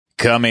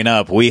Coming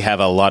up, we have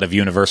a lot of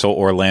Universal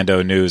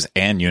Orlando news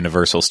and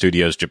Universal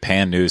Studios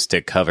Japan news to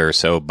cover,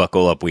 so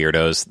buckle up,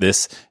 weirdos.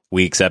 This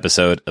week's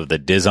episode of the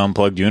Diz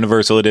Unplugged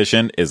Universal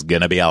Edition is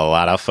going to be a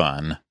lot of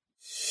fun.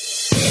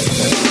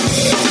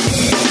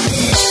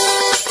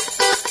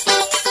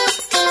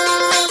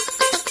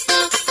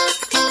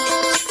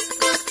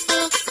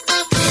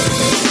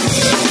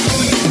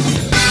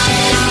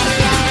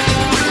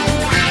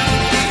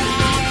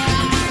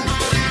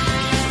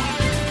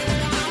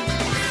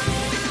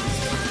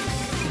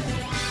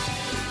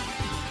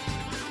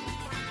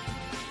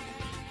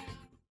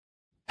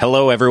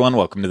 Hello, everyone.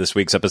 Welcome to this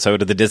week's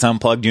episode of the Diz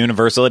Unplugged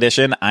Universal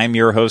Edition. I'm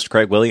your host,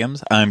 Craig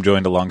Williams. I'm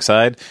joined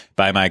alongside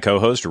by my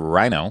co-host,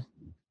 Rhino.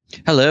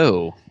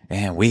 Hello.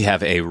 And we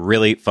have a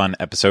really fun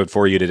episode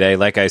for you today.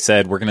 Like I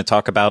said, we're going to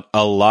talk about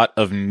a lot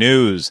of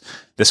news.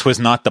 This was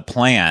not the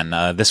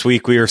plan. This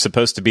week, we are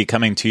supposed to be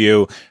coming to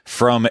you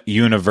from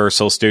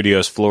Universal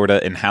Studios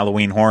Florida in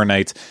Halloween Horror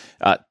Nights,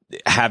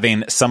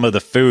 having some of the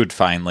food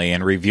finally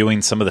and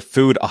reviewing some of the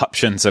food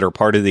options that are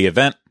part of the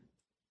event.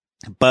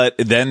 But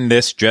then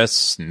this just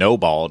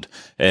snowballed,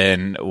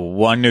 and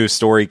one news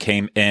story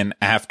came in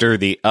after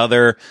the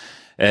other,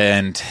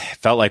 and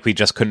felt like we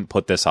just couldn't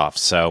put this off.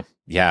 So,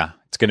 yeah,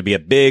 it's going to be a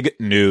big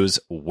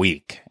news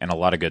week and a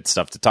lot of good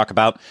stuff to talk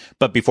about.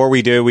 But before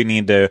we do, we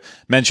need to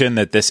mention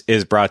that this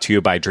is brought to you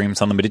by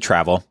Dreams Unlimited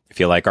Travel. If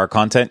you like our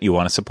content, you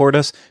want to support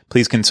us,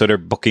 please consider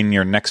booking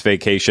your next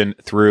vacation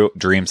through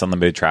Dreams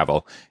Unlimited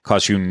Travel. It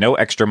costs you no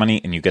extra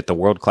money, and you get the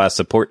world-class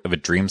support of a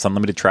Dreams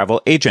Unlimited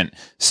Travel agent.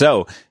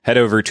 So head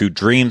over to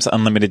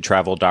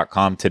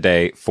dreamsunlimitedtravel.com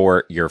today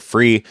for your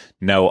free,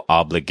 no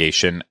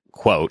obligation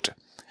quote.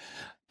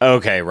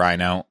 Okay,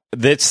 Rhino,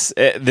 this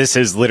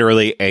is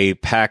literally a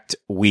packed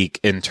week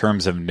in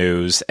terms of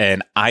news,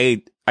 and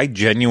I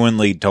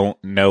genuinely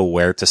don't know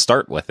where to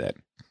start with it,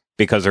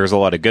 because there's a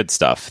lot of good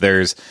stuff.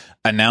 There's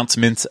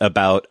announcements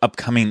about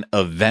upcoming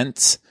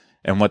events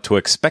and what to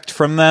expect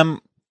from them.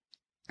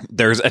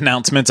 There's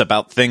announcements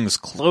about things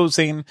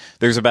closing.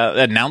 There's about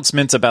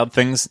announcements about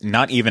things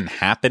not even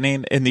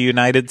happening in the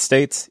United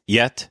States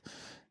yet.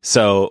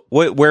 So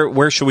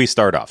where should we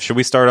start off? Should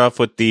we start off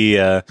with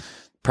the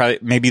probably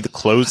maybe the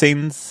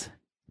closings?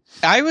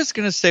 I was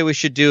going to say we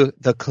should do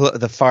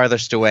the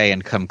farthest away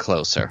and come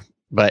closer.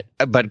 But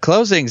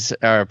closings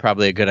are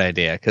probably a good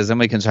idea, because then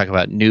we can talk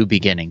about new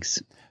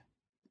beginnings.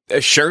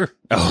 Sure.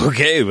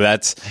 Okay,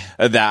 that's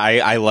that.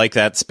 I like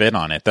that spin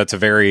on it. That's a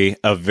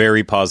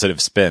very positive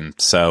spin.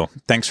 So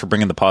thanks for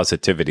bringing the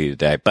positivity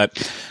today.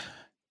 But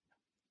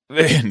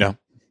no,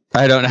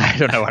 I don't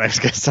know what I was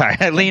going to. Sorry,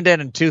 I leaned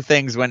in and two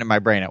things went in my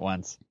brain at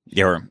once.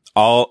 You're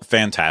all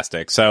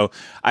fantastic. So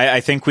I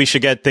think we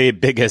should get the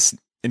biggest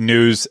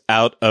news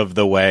out of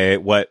the way.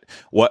 What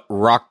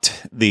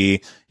rocked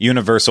the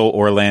Universal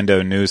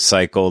Orlando news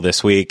cycle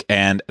this week,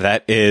 and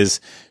that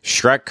is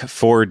Shrek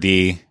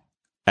 4D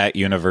at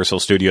Universal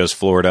Studios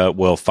Florida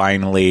will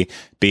finally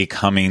be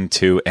coming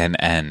to an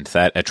end.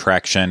 That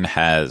attraction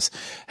has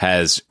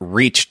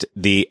reached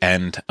the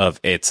end of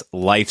its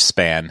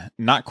lifespan.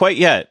 Not quite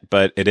yet,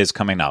 but it is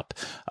coming up.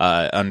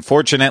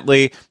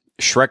 Unfortunately,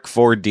 Shrek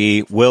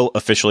 4D will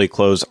officially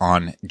close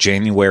on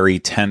January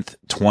 10th,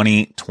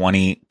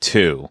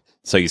 2022.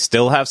 So you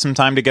still have some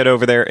time to get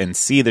over there and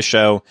see the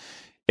show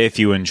if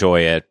you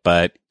enjoy it.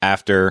 But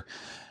after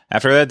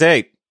that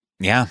date,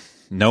 yeah,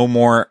 no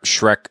more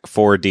Shrek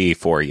 4D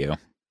for you.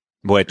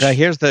 Which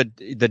here's the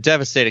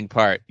devastating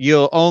part.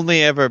 You'll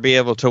only ever be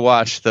able to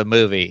watch the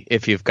movie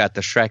if you've got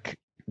the Shrek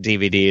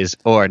DVDs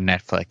or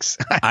Netflix.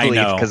 I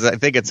know, because I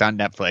think it's on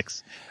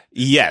Netflix.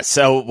 Yes.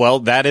 So, well,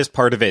 that is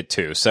part of it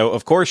too. So,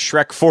 of course,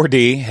 Shrek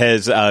 4D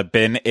has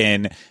been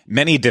in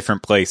many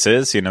different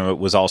places. You know, it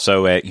was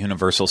also at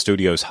Universal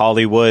Studios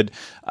Hollywood.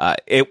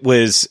 It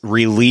was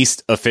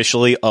released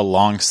officially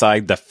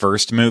alongside the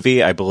first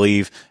movie, I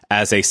believe,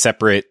 as a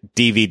separate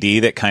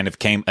DVD that kind of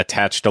came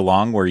attached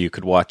along, where you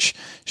could watch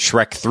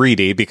Shrek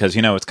 3D, because,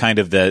 you know, it's kind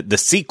of the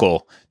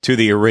sequel to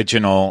the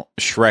original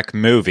Shrek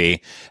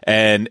movie.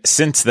 And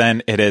since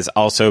then, it has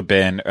also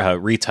been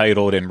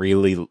retitled and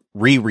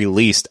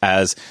re-released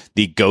as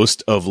The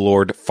Ghost of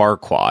Lord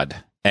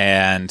Farquaad.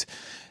 And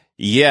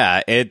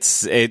yeah,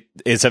 it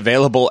is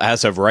available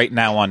as of right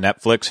now on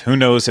Netflix. Who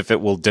knows if it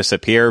will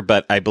disappear,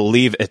 but I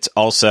believe it's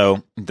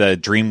also the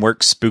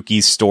DreamWorks Spooky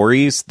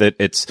Stories that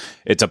it's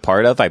a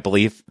part of. I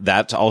believe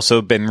that's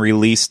also been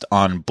released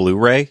on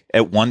Blu-ray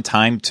at one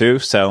time too.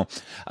 So,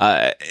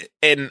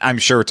 and I'm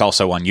sure it's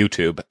also on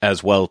YouTube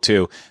as well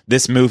too.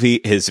 This movie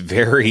is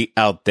very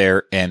out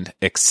there and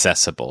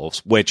accessible,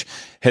 which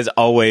has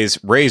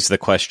always raised the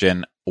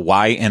question,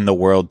 why in the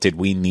world did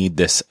we need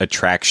this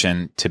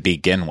attraction to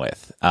begin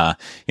with?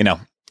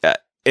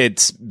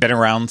 It's been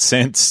around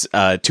since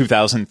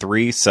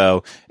 2003,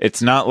 so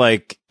it's not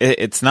like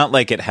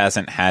it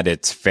hasn't had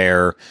its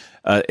fair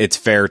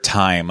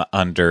time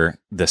under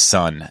the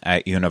sun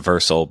at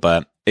Universal,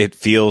 but it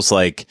feels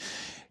like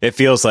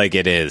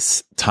it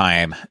is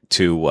time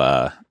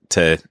to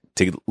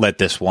let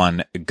this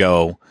one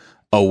go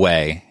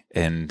away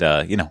and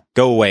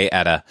go away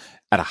at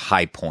at a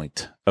high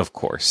point, of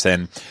course.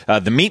 And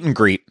the meet and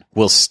greet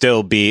will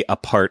still be a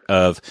part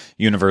of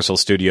Universal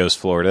Studios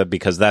Florida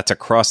because that's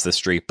across the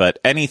street. But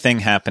anything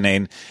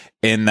happening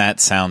in that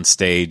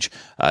soundstage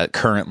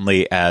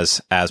currently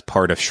as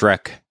part of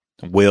Shrek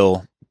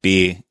will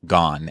be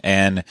gone.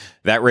 And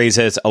that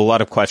raises a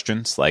lot of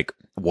questions like,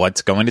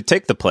 what's going to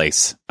take the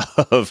place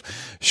of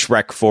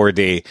Shrek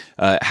 4D?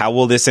 How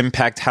will this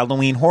impact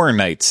Halloween Horror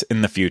Nights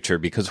in the future?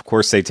 Because, of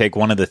course, they take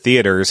one of the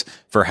theaters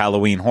for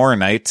Halloween Horror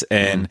Nights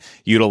and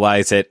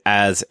utilize it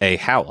as a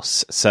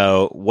house.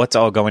 So what's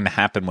all going to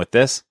happen with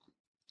this?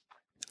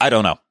 I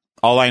don't know.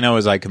 All I know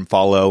is I can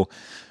follow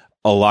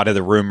a lot of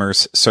the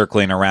rumors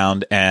circling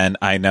around, and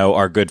I know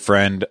our good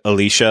friend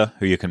Alicia,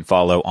 who you can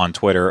follow on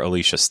Twitter,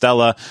 Alicia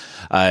Stella,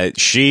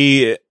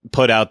 she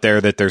put out there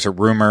that there's a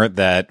rumor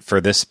that for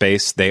this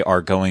space they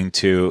are going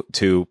to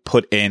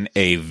put in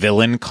a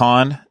villain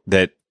con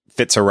that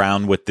fits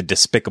around with the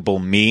Despicable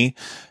Me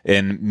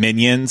in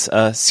Minions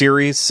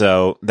series.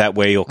 So that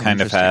way you'll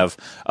kind of have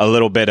a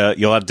little bit of,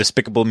 you'll have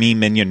Despicable Me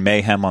Minion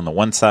Mayhem on the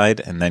one side,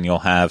 and then you'll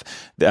have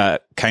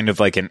kind of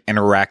like an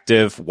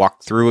interactive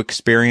walkthrough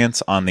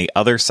experience on the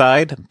other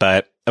side.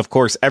 But of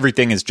course,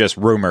 everything is just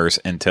rumors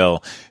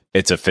until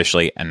it's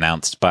officially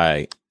announced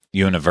by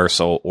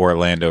Universal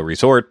Orlando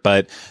Resort.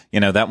 But,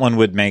 you know, that one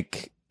would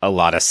make a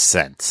lot of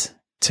sense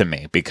to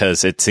me,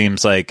 because it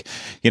seems like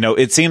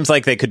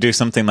they could do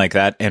something like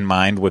that in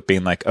mind with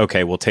being like,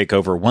 okay, we'll take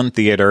over one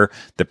theater,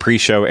 the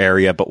pre-show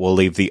area, but we'll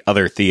leave the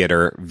other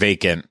theater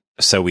vacant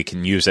so we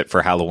can use it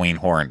for Halloween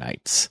Horror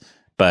Nights.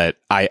 But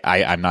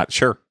I'm not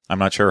sure. I'm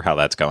not sure how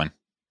that's going.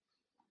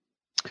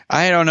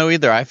 I don't know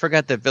either. I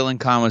forgot that Villain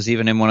Con was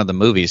even in one of the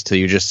movies till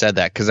you just said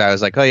that, because I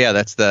was like, oh yeah,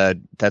 that's the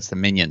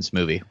Minions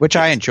movie, which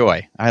I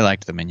enjoy. I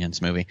liked the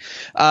Minions movie.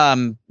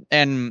 And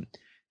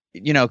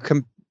you know,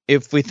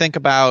 if we think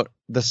about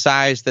the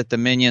size that the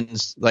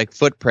Minions like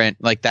footprint,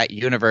 like that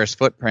universe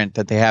footprint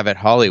that they have at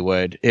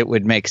Hollywood, it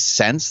would make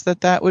sense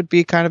that would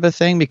be kind of a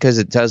thing, because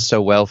it does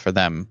so well for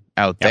them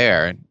out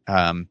there.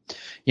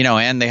 You know,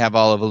 and they have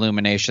all of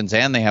Illuminations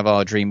and they have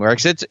all of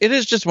DreamWorks. It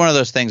is just one of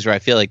those things where I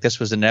feel like this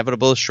was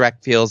inevitable.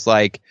 Shrek feels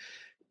like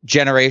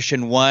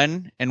generation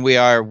one, and we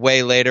are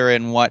way later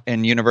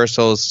in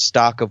Universal's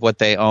stock of what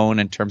they own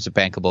in terms of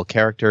bankable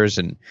characters,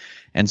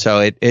 and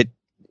so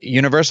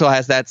Universal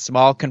has that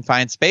small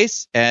confined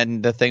space,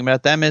 and the thing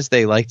about them is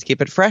they like to keep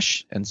it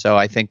fresh, and so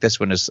I think this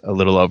one is a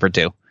little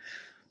overdue.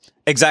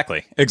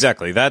 Exactly.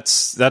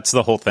 That's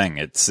the whole thing.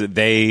 It's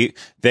they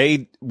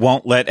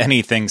won't let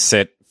anything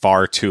sit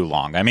far too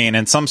long. I mean,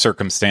 in some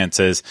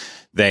circumstances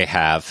they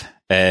have,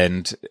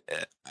 and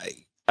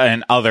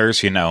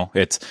others, you know,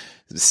 it's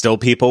still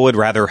people would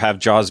rather have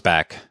Jaws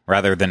back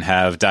rather than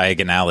have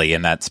Diagon Alley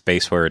in that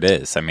space where it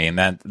is. I mean,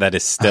 that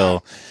is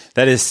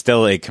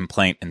still a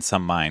complaint in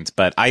some minds,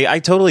 but I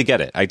totally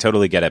get it.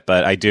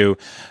 But I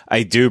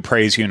do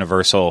praise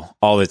Universal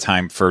all the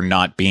time for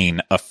not being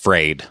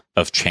afraid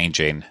of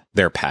changing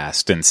their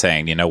past and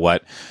saying, you know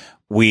what,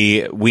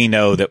 we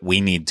know that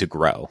we need to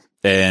grow.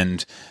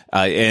 And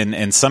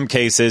in some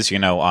cases, you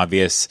know,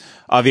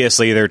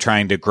 obviously they're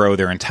trying to grow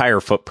their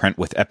entire footprint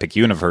with Epic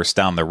Universe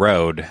down the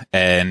road,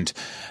 and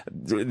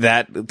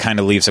that kind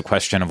of leaves a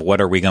question of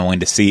what are we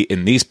going to see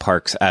in these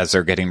parks as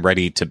they're getting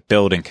ready to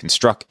build and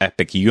construct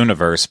Epic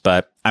Universe.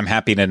 But I'm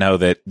happy to know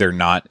that they're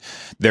not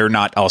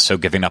also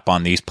giving up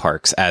on these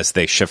parks as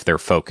they shift their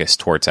focus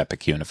towards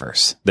Epic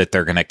Universe, that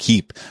they're going to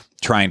keep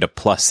trying to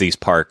plus these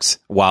parks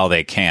while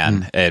they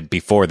can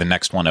before the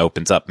next one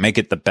opens up, make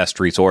it the best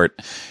resort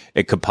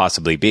it could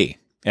possibly be.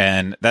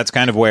 And that's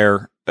kind of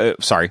where,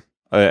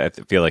 I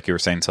feel like you were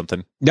saying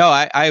something. No,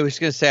 I was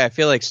going to say, I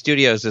feel like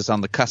Studios is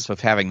on the cusp of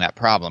having that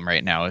problem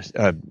right now,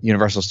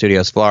 Universal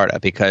Studios Florida,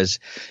 because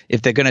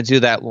if they're going to do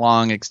that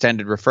long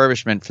extended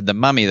refurbishment for the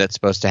Mummy that's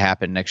supposed to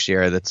happen next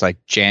year, that's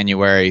like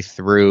January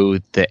through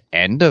the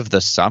end of the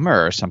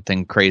summer or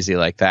something crazy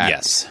like that.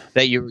 Yes.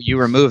 That you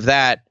remove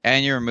that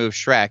and you remove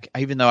Shrek,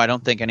 even though I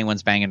don't think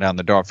anyone's banging down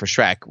the door for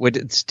Shrek, would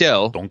it's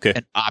still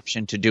an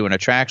option to do an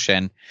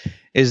attraction,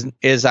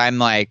 is I'm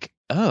like,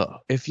 oh,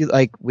 if you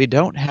like, we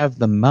don't have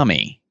the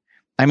Mummy.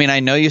 I mean, I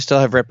know you still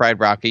have Rip Ride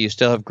Rocket, you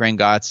still have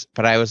Gringotts,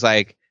 but I was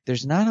like,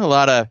 there's not a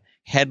lot of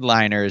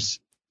headliners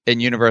in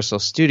Universal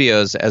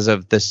Studios as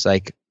of this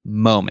like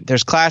moment.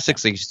 There's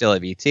classics, like you still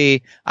have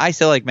E.T. I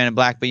still like Men in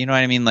Black, but you know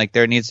what I mean? Like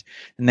and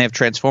they have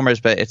Transformers,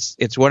 but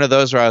it's one of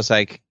those where I was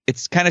like,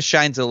 it's kind of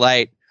shines a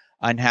light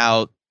on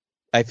how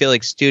I feel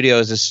like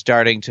Studios is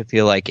starting to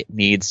feel like it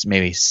needs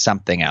maybe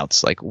something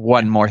else, like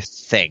one more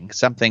thing,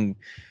 something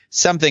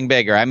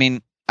bigger. I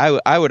mean,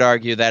 I would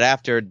argue that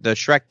after the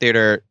Shrek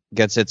Theater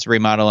gets its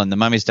remodel and the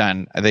Mummy's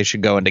done, they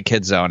should go into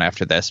Kids Zone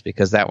after this,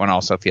 because that one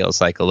also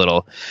feels like a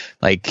little,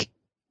 like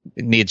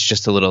it needs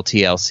just a little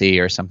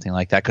TLC or something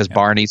like that, because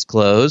Barney's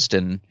closed,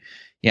 and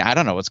I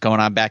don't know what's going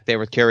on back there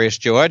with Curious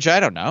George. I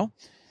don't know.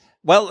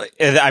 Well,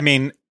 I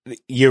mean,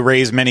 you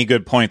raise many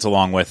good points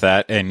along with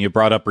that, and you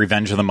brought up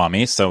Revenge of the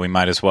Mummy, so we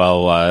might as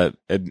well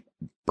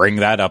bring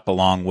that up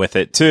along with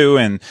it too.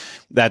 And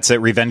that's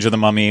it. Revenge of the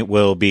Mummy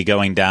will be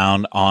going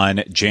down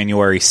on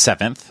January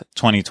 7th,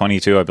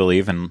 2022, I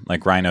believe. And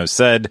like Rhino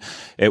said,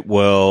 it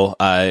will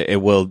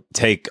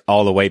take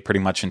all the way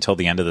pretty much until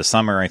the end of the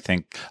summer. I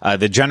think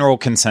the general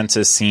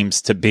consensus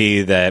seems to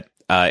be that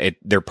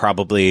they're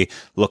probably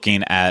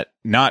looking at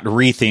not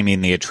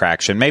retheming the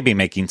attraction, maybe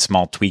making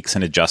small tweaks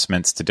and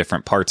adjustments to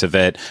different parts of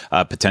it,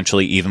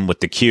 potentially even with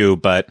the queue.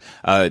 But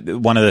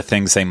one of the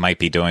things they might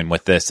be doing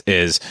with this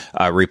is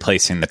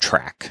replacing the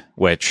track,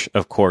 which,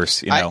 of course,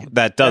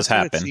 that does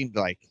happen. It seemed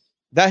like.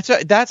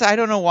 That's I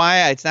don't know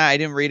why it's not. I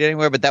didn't read it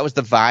anywhere, but that was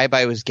the vibe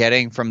I was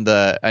getting from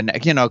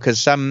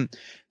because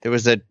there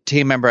was a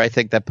team member, I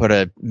think, that put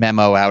a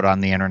memo out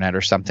on the internet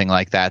or something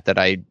like that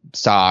I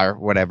saw or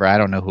whatever. I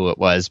don't know who it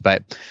was,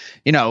 but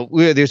they're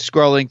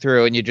scrolling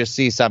through and you just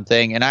see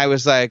something. And I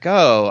was like,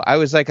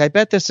 I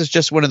bet this is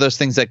just one of those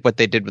things like what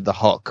they did with the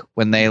Hulk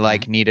when they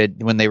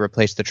when they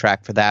replaced the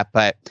track for that.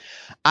 But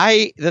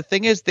the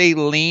thing is, they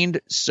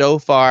leaned so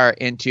far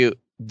into,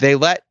 they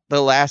let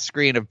the last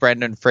screen of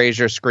Brendan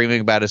Fraser screaming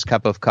about his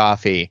cup of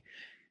coffee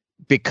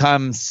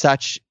become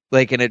such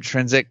like an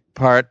intrinsic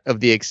part of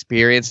the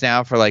experience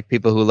now for like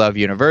people who love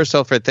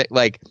Universal,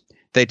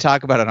 they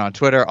talk about it on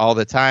Twitter all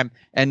the time.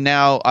 And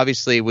now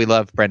obviously we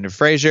love Brendan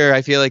Fraser.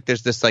 I feel like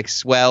there's this like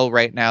swell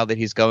right now that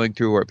he's going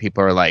through where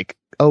people are like,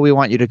 oh, we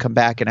want you to come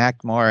back and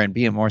act more and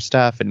be in more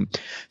stuff. And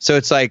so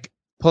it's like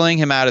pulling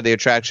him out of the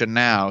attraction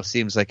now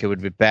seems like it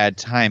would be bad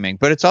timing,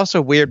 but it's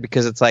also weird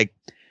because it's like,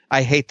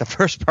 I hate the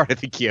first part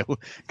of the queue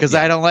because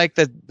I don't like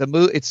the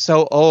movie. It's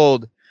so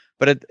old,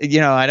 but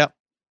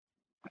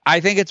I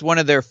think it's one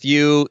of their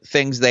few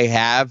things they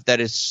have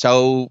that is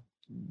so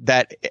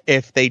that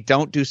if they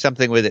don't do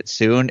something with it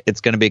soon,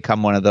 it's going to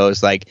become one of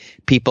those like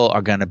people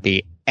are going to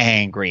be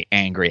angry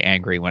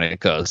when it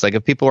goes. Like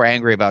if people were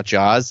angry about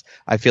Jaws,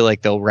 I feel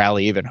like they'll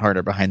rally even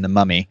harder behind the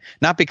Mummy,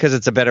 not because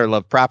it's a better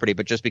loved property,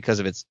 but just because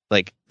of its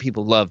like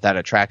people love that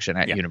attraction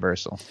at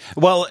Universal.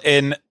 Well,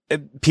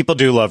 people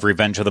do love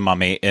Revenge of the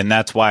Mummy, and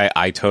that's why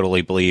I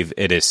totally believe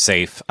it is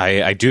safe.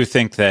 I do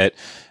think that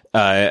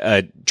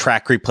a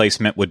track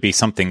replacement would be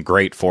something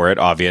great for it.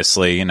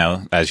 Obviously,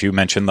 as you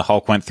mentioned, the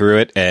Hulk went through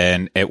it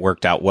and it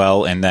worked out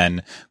well. And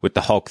then with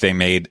the Hulk, they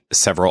made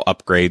several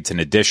upgrades in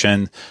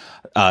additions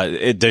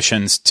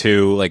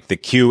to like the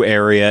queue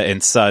area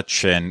and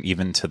such, and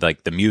even to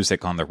like the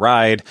music on the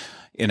ride.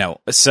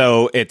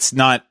 So it's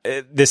not,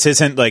 this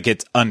isn't like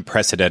it's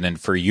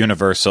unprecedented for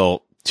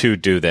Universal to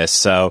do this.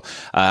 So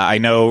I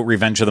know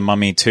Revenge of the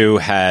Mummy 2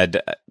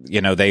 had,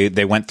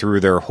 they went through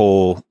their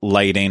whole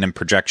lighting and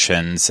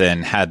projections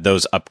and had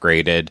those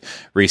upgraded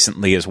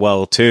recently as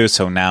well too.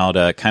 So now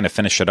to kind of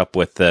finish it up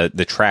with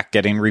the track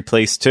getting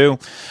replaced too,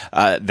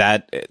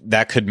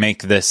 that could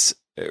make this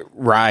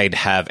ride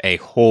have a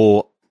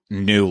whole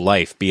new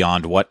life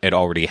beyond what it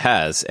already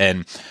has.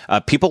 And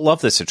people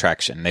love this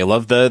attraction. They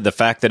love the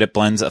fact that it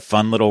blends a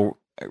fun little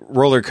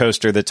roller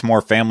coaster that's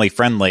more family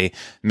friendly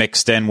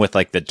mixed in with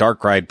like the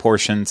dark ride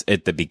portions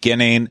at the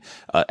beginning,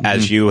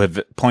 as you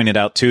have pointed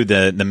out too,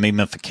 the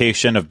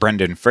mimification of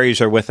Brendan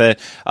Fraser with it.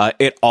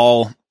 It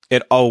all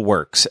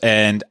works.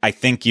 And I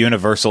think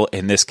Universal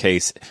in this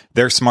case,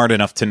 they're smart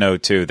enough to know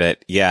too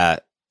that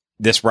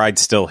this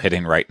ride's still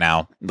hitting right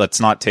now. Let's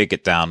not take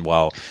it down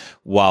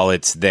while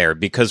it's there,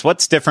 because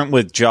what's different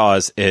with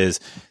Jaws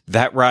is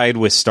that ride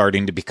was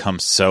starting to become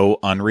so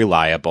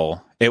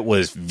unreliable. It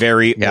was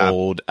very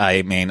old.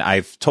 I mean,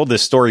 I've told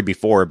this story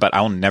before, but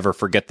I'll never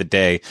forget the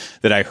day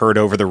that I heard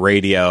over the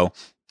radio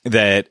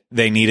that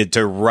they needed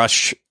to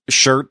rush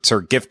shirts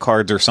or gift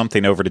cards or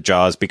something over to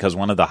Jaws because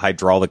one of the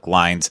hydraulic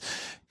lines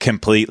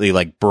completely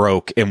like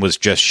broke and was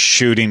just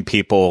shooting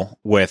people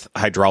with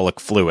hydraulic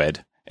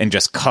fluid and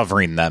just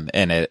covering them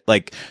in it.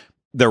 Like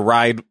the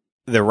ride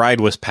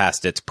was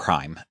past its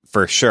prime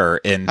for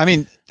sure. And I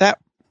mean, that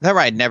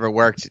ride never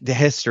worked. The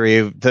history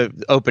of the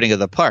opening of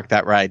the park,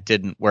 that ride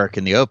didn't work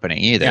in the opening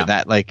either. Yeah.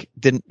 That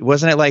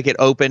wasn't it like it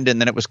opened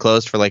and then it was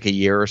closed for like a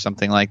year or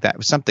something like that? It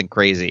was something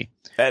crazy.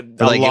 That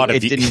was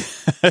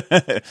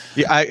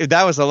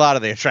a lot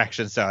of the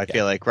attractions. So I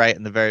feel like right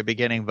in the very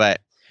beginning, but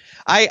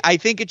I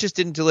think it just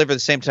didn't deliver the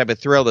same type of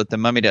thrill that the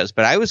Mummy does.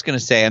 But I was going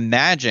to say,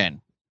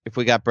 imagine if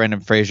we got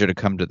Brendan Fraser to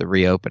come to the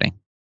reopening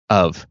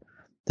of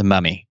the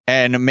Mummy,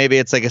 and maybe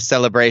it's like a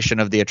celebration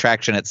of the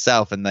attraction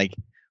itself, and like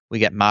we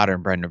get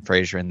modern Brendan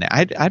Fraser in there.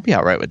 I'd be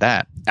all right with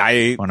that.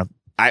 I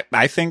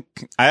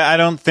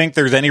don't think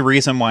there's any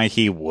reason why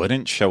he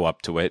wouldn't show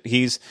up to it.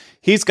 He's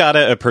got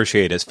to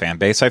appreciate his fan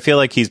base. I feel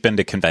like he's been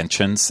to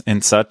conventions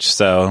and such,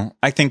 so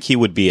I think he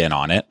would be in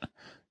on it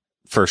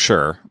for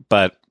sure.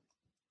 But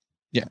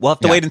we'll have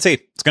to wait and see.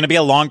 It's going to be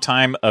a long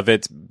time of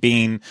it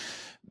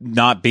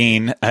not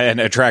being an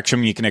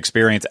attraction you can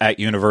experience at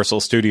Universal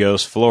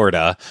Studios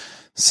Florida.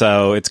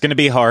 So it's going to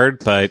be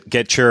hard, but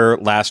get your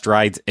last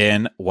rides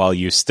in while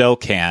you still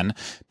can.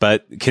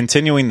 But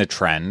continuing the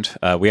trend,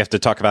 we have to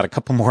talk about a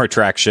couple more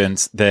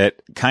attractions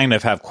that kind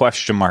of have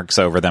question marks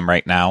over them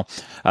right now.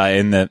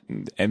 And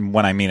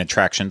when I mean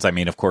attractions, I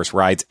mean, of course,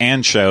 rides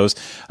and shows.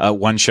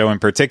 One show in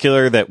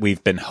particular that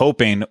we've been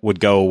hoping would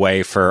go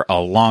away for a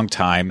long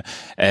time.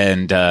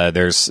 And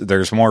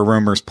there's more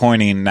rumors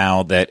pointing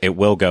now that it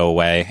will go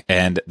away.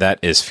 And that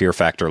is Fear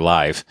Factor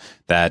Live.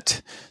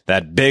 That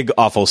big,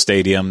 awful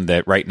stadium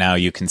that right now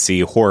you can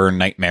see horror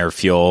nightmare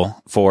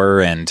fuel for,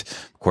 and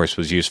of course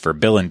was used for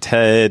Bill and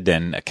Ted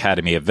and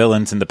Academy of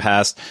Villains in the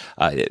past.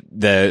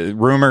 The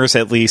rumors,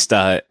 at least,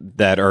 that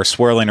are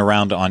swirling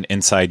around on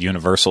Inside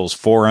Universal's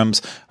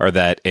forums are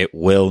that it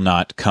will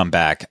not come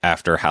back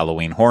after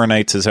Halloween Horror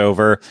Nights is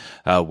over.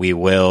 We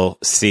will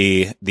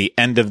see the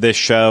end of this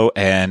show,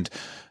 and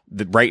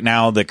right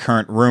now, the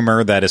current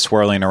rumor that is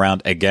swirling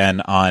around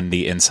again on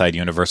the Inside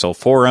Universal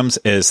forums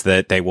is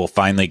that they will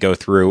finally go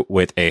through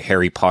with a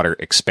Harry Potter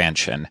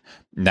expansion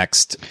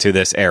next to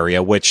this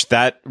area, which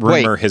that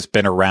rumor has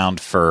been around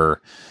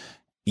for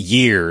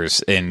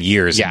years and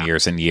years and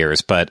years and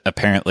years, but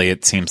apparently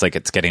it seems like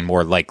it's getting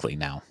more likely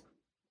now.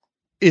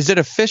 Is it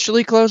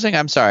officially closing?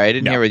 I'm sorry, I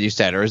didn't hear what you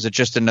said. Or is it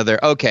just another?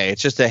 Okay,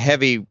 it's just a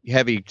heavy.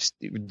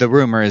 The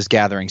rumor is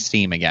gathering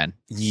steam again.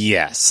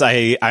 Yes,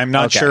 I'm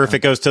not sure if it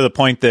goes to the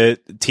point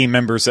that team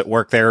members that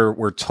work there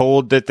were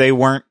told that they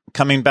weren't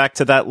coming back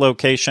to that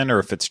location, or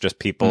if it's just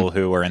people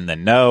who are in the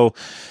know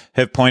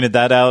have pointed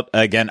that out.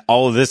 Again,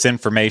 all of this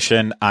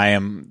information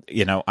I'm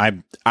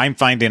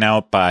finding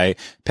out by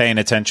paying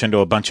attention to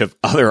a bunch of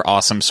other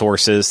awesome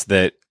sources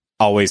that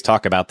always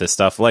talk about this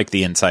stuff, like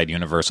the Inside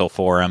Universal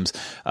forums,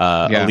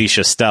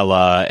 Alicia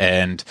Stella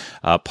and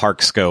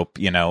Parkscope.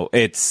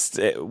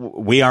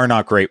 We are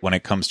not great when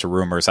it comes to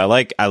rumors. I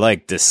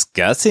like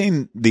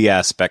discussing the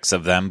aspects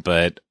of them,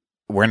 but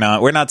we're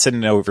not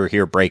sitting over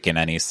here breaking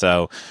any.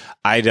 So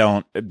I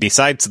don't.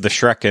 Besides the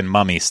Shrek and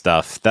Mummy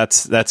stuff,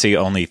 that's the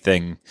only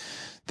thing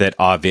that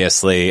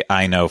obviously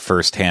I know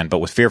firsthand. But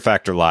with Fear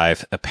Factor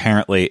Live,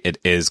 apparently it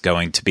is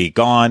going to be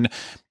gone.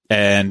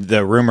 And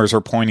the rumors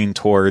are pointing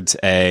towards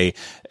a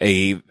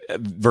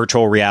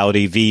virtual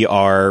reality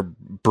VR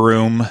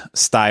broom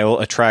style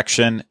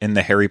attraction in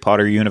the Harry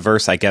Potter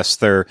universe. I guess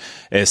there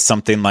is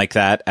something like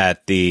that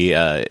at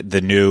the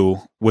new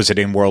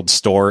Wizarding World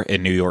store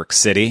in New York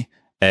City.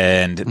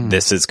 And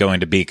this is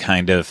going to be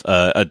kind of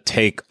a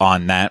take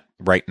on that,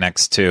 right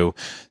next to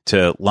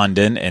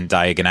London and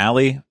Diagon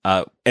Alley.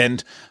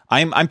 And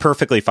I'm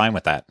perfectly fine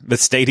with that. The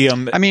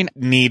stadium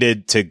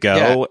needed to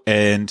go,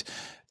 and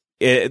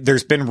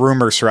there's been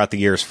rumors throughout the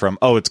years from,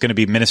 it's going to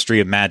be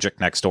Ministry of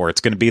Magic next door.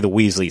 It's going to be the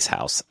Weasley's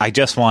house. I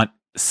just want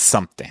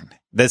something.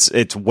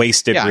 It's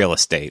wasted real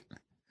estate.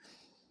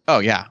 Oh,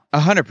 yeah,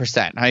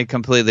 100%. I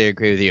completely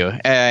agree with you.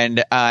 And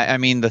the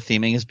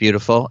theming is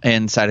beautiful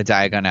inside of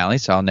Diagon Alley,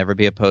 so I'll never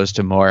be opposed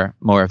to more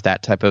of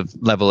that type of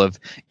level of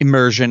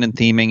immersion and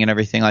theming and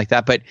everything like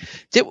that. But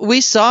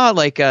we saw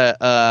like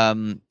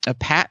a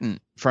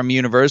patent from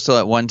Universal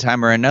at one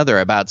time or another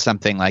about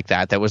something like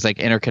that was like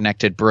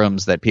interconnected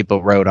brooms that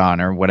people rode on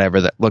or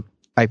whatever that looked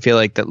like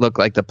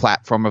the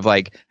platform of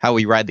like how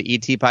we ride the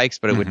ET bikes,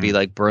 but it would be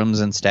like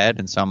brooms instead.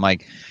 And so I'm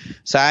like,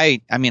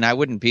 I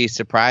wouldn't be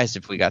surprised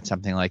if we got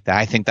something like that.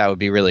 I think that would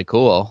be really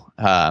cool.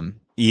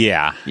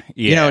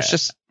 It's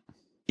just,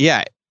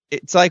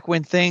 it's like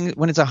when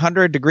it's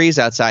 100 degrees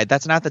outside,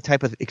 that's not the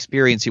type of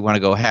experience you want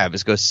to go have,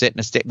 is go sit in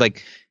a state.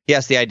 Like,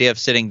 yes, the idea of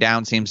sitting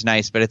down seems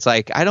nice, but it's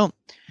like, I don't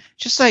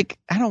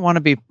want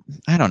to be,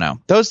 I don't know.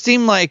 Those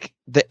seem like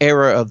the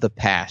era of the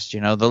past,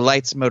 the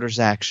Lights, Motors,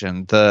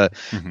 Action,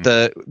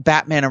 the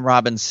Batman and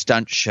Robin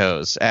stunt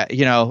shows,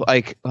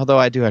 although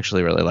I do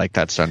actually really like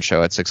that stunt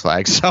show at Six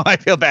Flags, so I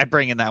feel bad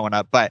bringing that one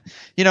up. But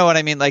you know what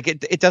I mean? Like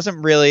it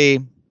doesn't really,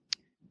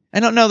 I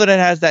don't know that it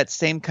has that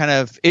same kind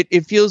of,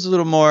 it feels a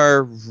little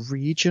more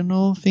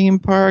regional theme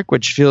park,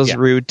 which feels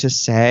rude to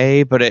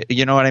say, but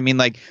you know what I mean?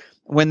 Like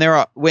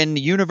when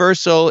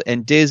Universal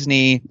and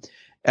Disney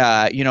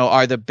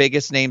are the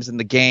biggest names in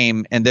the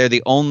game, and they're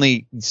the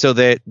only, so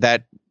that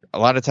a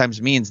lot of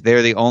times means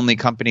they're the only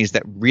companies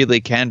that really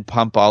can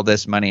pump all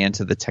this money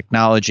into the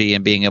technology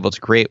and being able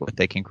to create what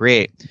they can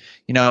create.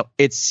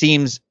 It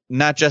seems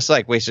not just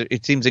like wasteful,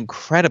 it seems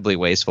incredibly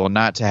wasteful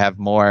not to have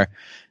more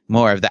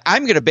of that.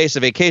 I'm going to base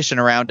a vacation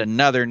around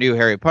another new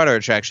Harry Potter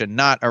attraction,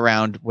 not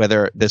around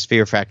whether this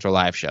Fear Factor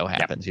Live show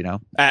happens,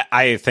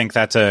 I think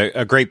that's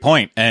a great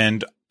point.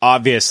 And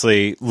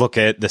obviously, look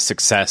at the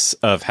success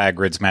of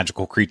Hagrid's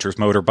Magical Creatures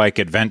Motorbike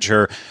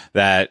Adventure,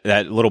 that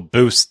little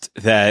boost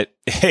that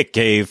it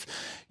gave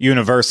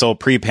Universal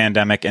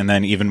pre-pandemic, and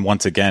then even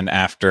once again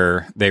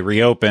after they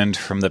reopened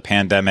from the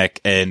pandemic.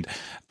 And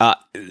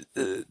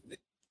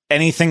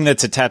anything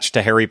that's attached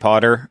to Harry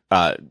Potter,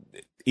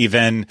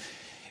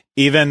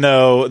 even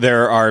though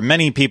there are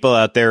many people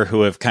out there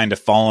who have kind of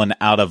fallen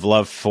out of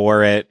love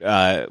for it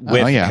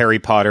with Harry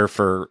Potter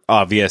for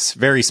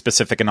very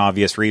specific and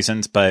obvious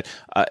reasons, but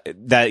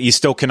that you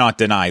still cannot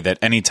deny that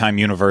anytime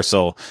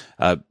Universal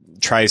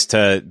tries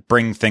to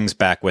bring things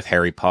back with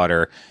Harry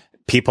Potter,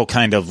 people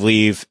kind of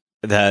leave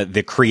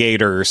the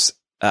creators'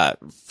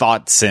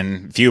 thoughts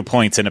and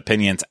viewpoints and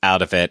opinions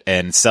out of it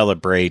and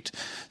celebrate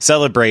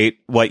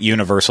what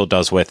Universal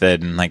does with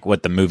it and like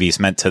what the movies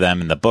meant to them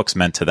and the books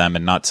meant to them,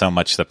 and not so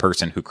much the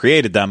person who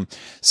created them.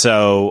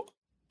 So,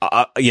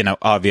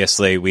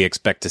 obviously we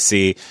expect to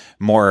see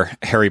more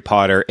Harry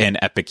Potter in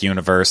Epic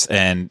Universe,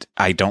 and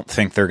I don't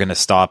think they're going to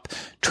stop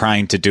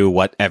trying to do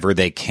whatever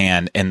they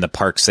can in the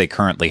parks they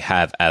currently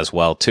have as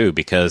well, too,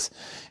 because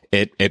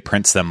it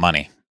prints them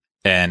money.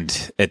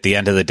 And at the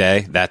end of the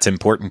day, that's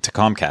important to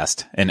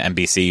Comcast and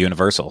NBC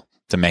Universal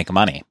to make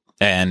money.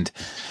 And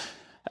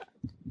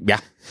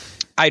yeah,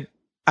 I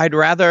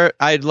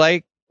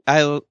like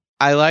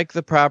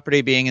the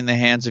property being in the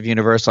hands of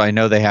Universal. I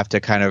know they have to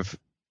kind of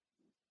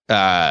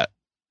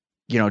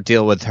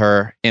deal with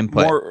her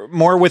input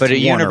more with Warner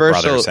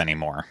Universal Brothers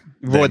anymore.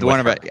 With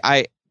Warner,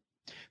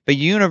 but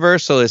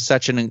Universal is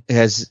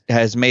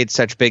has made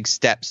such big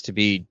steps to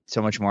be so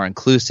much more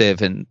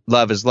inclusive, and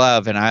love is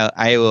love. And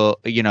I will,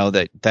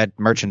 that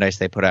merchandise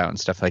they put out and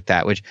stuff like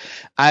that, which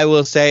I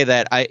will say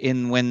that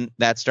when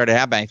that started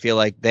happening, I feel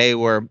like they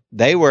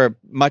were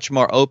much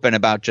more open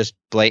about just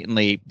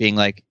blatantly being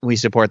like, we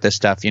support this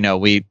stuff.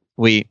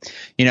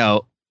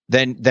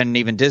 Than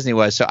even Disney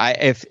was. So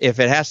if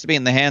it has to be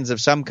in the hands of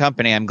some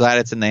company, I'm glad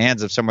it's in the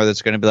hands of somewhere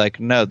that's going to be like,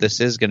 no,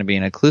 this is going to be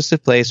an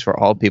inclusive place for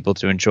all people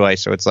to enjoy.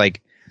 So it's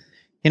like,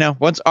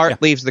 once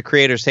art leaves the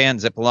creator's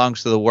hands, it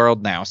belongs to the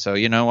world now. So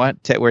you know what?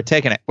 We're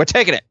taking it. We're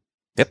taking it.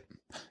 Yep.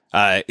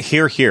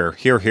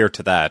 Here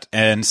to that.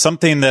 And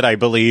something that I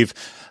believe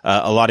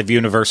a lot of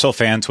Universal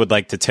fans would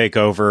like to take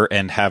over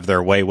and have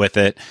their way with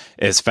it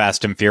is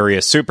Fast and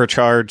Furious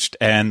Supercharged.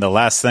 And the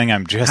last thing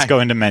I'm just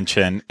going to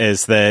mention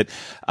is that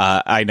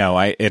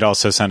it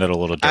also sounded a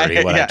little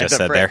dirty what I just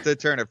said there. The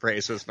turn of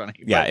phrase was funny.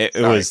 Yeah, it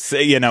was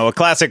a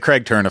classic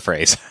Craig turn of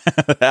phrase.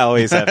 I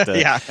always have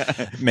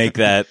to make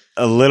that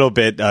a little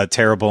bit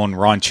terrible and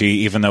raunchy,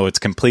 even though it's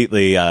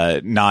completely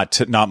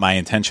not my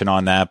intention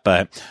on that.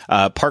 But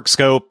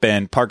Parkscope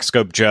and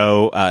Parkscope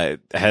Joe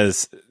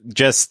has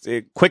just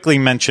quickly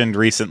mentioned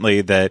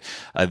recently that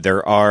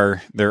there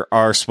are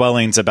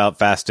swellings about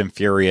Fast and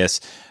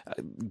Furious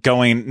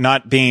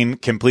not being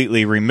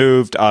completely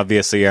removed,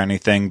 obviously, or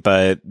anything,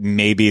 but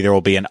maybe there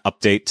will be an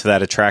update to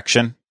that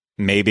attraction.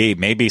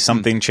 Maybe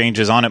something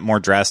changes on it more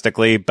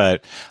drastically,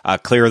 but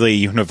clearly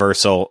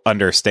Universal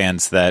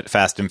understands that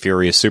Fast and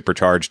Furious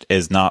Supercharged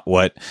is not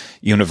what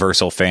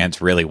Universal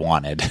fans really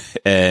wanted.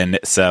 And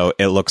so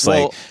it looks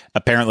like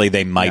apparently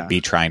they might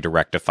be trying to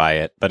rectify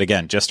it. But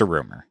again, just a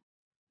rumor.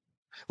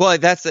 Well,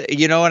 that's what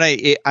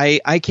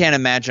I can't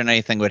imagine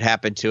anything would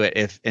happen to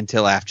it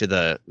until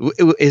after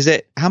is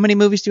it, how many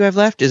movies do you have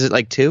left? Is it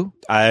like 2?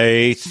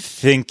 I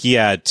think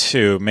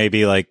 2,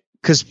 maybe like,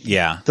 because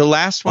the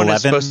last one 11?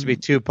 Is supposed to be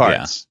 2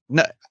 parts.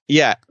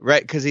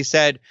 Right, because he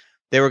said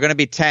they were going to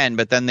be 10,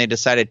 but then they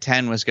decided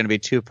 10 was going to be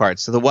 2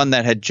 parts. So the one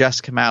that had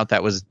just come out,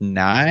 that was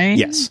 9.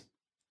 Yes.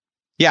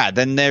 Yeah.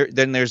 Then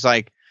there's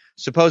like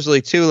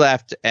supposedly 2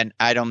 left, and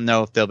I don't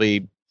know if there'll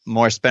be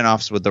more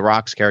spinoffs with The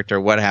Rock's character,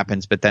 what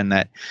happens, but then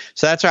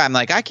so that's why I'm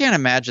like, I can't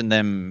imagine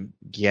them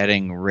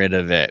getting rid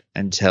of it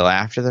until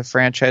after the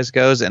franchise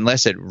goes,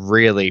 unless it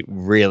really,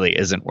 really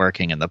isn't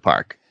working in the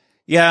park.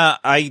 Yeah,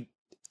 I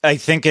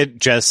think it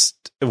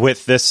just,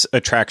 with this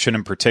attraction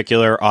in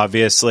particular,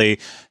 obviously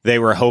they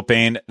were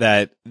hoping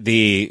that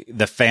the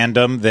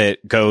fandom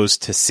that goes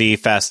to see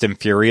Fast and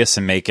Furious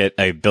and make it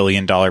a $1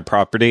 billion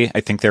property,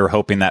 I think they were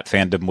hoping that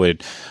fandom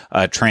would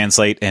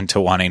translate into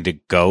wanting to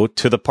go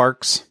to the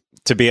parks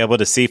to be able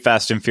to see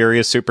Fast and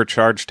Furious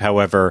Supercharged.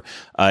 However,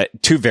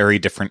 2 very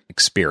different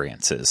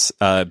experiences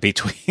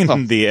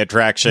between the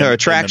attraction. The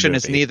attraction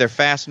is neither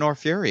fast nor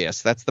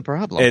furious. That's the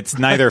problem. It's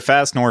neither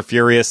fast nor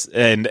furious,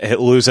 and it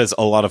loses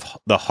a lot of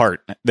the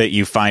heart that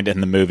you find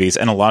in the movies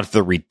and a lot of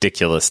the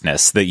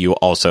ridiculousness that you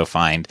also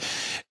find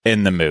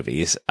in the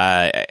movies.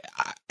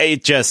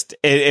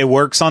 It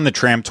works on the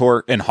tram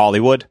tour in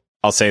Hollywood.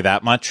 I'll say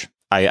that much.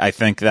 I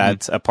think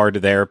that's a part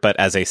of there, but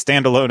as a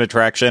standalone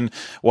attraction,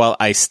 while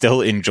I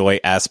still enjoy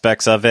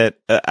aspects of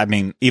it, I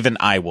mean, even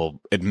I will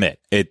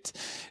admit it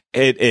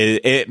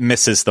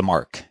misses the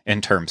mark in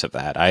terms of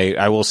that.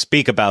 I will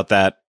speak about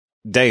that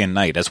day and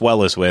night, as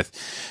well as with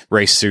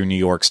Race Through New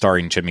York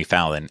starring Jimmy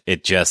Fallon.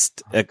 It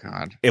just,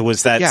 it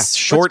was that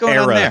short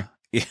era.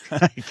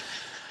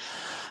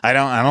 I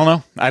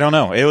don't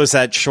know. It was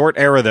that short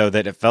era though,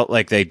 that it felt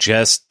like they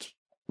just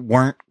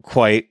weren't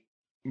quite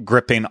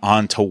gripping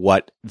onto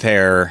what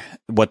their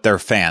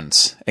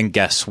fans and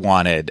guests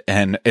wanted,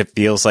 and it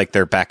feels like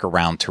they're back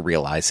around to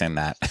realizing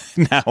that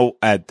now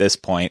at this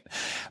point.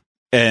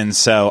 And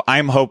so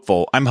I'm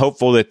hopeful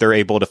that they're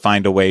able to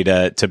find a way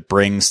to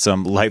bring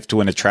some life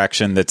to an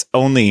attraction that's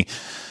only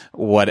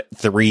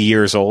 3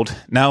 years old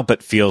now,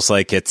 but feels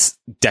like it's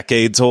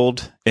decades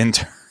old in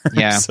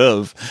terms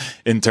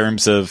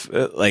of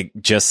like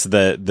just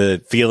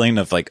the feeling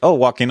of like, oh,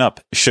 walking up,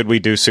 should we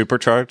do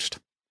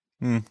Supercharged?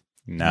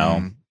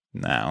 No,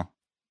 I'm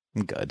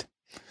good.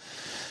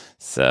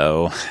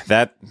 So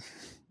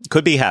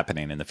could be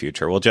happening in the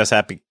future. We'll just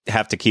have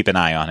to keep an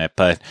eye on it.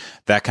 But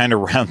that kind of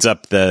rounds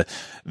up the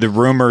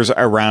rumors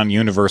around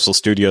Universal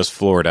Studios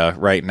Florida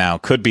right now.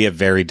 Could be a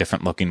very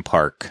different looking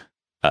park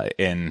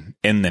in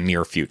the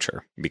near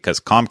future, because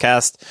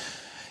Comcast,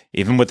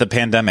 even with the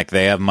pandemic,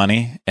 they have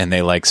money and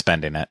they like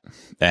spending it,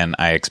 and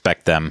I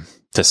expect them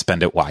to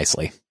spend it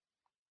wisely.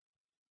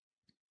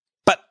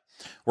 But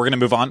we're going to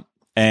move on,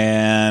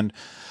 and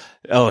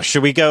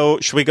should we go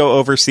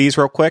overseas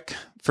real quick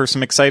for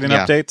some exciting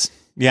updates?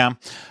 Yeah.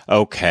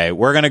 Okay.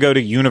 We're going to go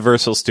to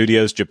Universal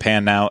Studios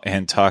Japan now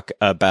and talk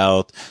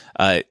about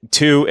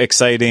two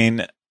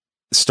exciting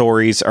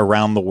stories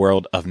around the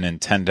world of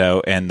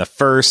Nintendo. And the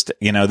first,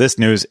 this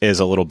news is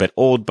a little bit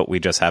old, but we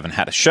just haven't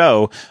had a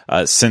show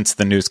since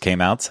the news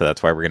came out. So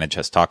that's why we're going to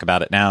just talk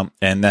about it now.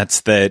 And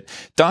that's that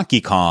Donkey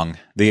Kong,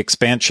 the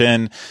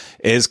expansion,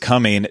 is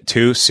coming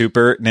to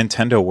Super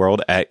Nintendo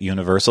World at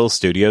Universal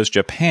Studios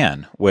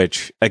Japan,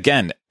 which,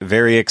 again,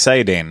 very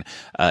exciting.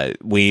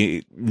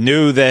 We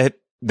knew that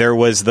there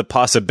was the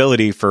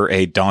possibility for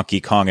a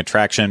Donkey Kong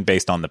attraction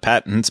based on the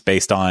patents,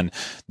 based on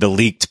the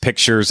leaked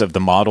pictures of the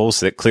models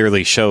that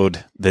clearly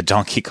showed the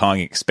Donkey Kong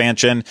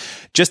expansion.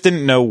 Just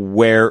didn't know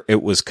where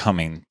it was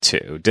coming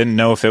to. Didn't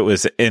know if it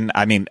was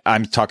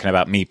I'm talking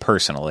about me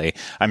personally.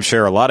 I'm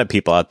sure a lot of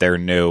people out there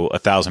knew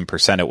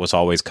 1,000% it was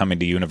always coming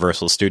to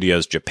Universal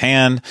Studios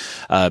Japan.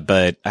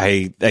 But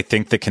I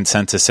think the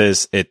consensus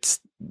is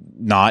it's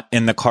not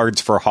in the cards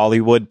for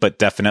Hollywood, but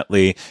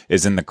definitely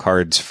is in the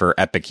cards for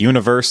Epic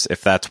Universe. If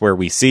that's where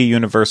we see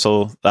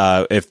Universal,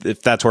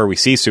 if that's where we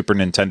see Super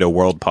Nintendo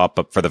World pop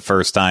up for the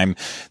first time,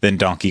 then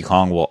Donkey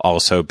Kong will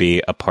also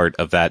be a part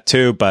of that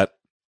too. But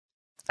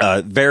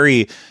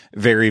very,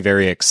 very,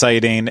 very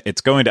exciting.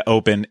 It's going to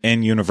open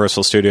in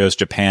Universal Studios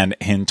Japan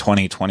in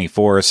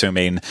 2024,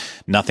 assuming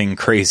nothing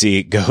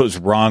crazy goes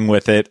wrong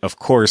with it. Of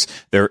course,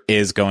 there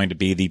is going to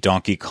be the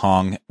Donkey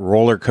Kong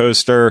roller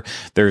coaster.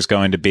 There's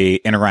going to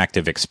be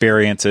interactive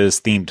experiences,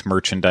 themed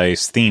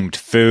merchandise, themed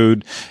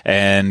food.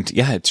 And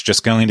yeah, it's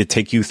just going to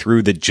take you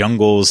through the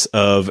jungles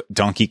of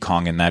Donkey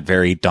Kong in that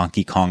very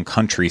Donkey Kong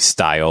Country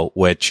style,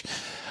 which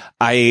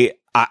I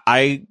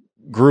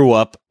grew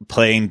up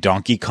playing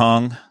Donkey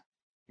Kong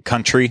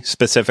Country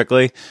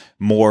specifically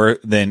more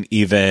than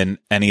even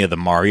any of the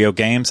Mario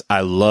games.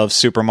 I love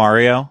Super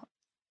Mario.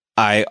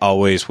 I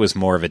always was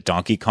more of a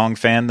Donkey Kong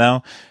fan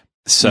though.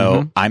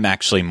 So I'm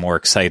actually more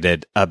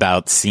excited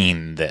about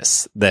seeing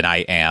this than I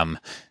am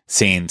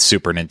seeing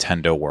Super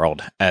Nintendo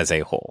World as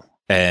a whole.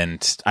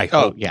 And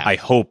I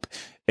hope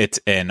it's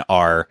in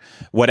our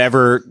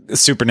whatever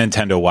Super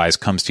Nintendo wise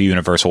comes to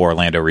Universal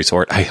Orlando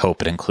Resort. I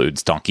hope it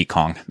includes Donkey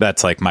Kong.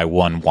 That's like my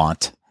one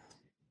want.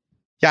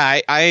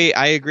 Yeah,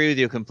 I agree with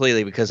you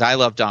completely, because I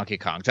love Donkey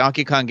Kong.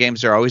 Donkey Kong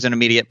games are always an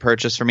immediate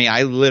purchase for me.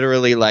 I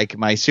literally, like,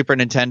 my Super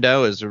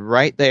Nintendo is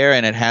right there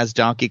and it has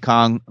Donkey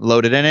Kong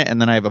loaded in it.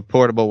 And then I have a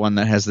portable one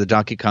that has the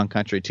Donkey Kong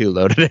Country 2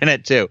 loaded in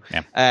it too.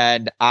 Yeah.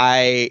 And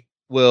I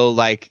will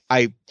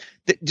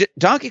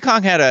Donkey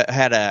Kong had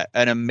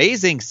an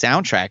amazing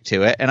soundtrack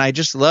to it, and I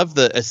just love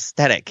the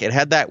aesthetic. It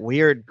had that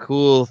weird,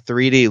 cool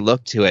 3D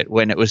look to it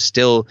when it was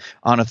still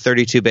on a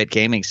 32-bit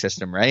gaming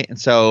system, right? And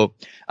so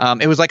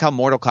it was like how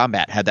Mortal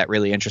Kombat had that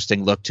really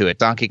interesting look to it.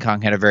 Donkey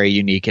Kong had a very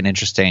unique and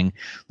interesting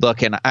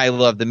look, and I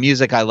love the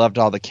music. I loved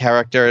all the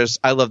characters.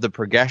 I love the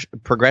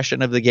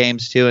progression of the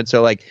games too, and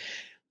so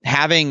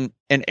having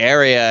an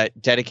area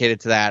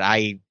dedicated to that,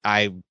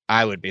 I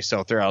would be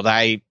so thrilled.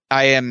 I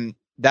am.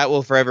 That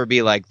will forever be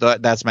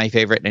that's my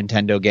favorite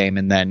Nintendo game.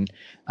 And then,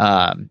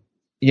 I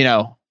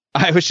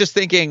was just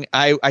thinking,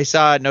 I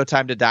saw No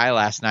Time to Die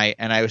last night,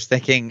 and I was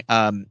thinking,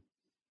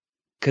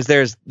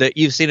 because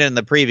you've seen it in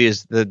the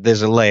previews,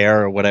 there's a layer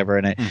or whatever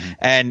in it,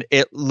 and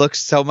it looks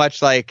so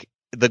much like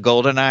the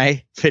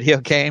GoldenEye video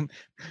game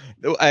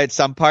at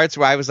some parts,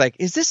 where I was like,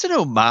 is this an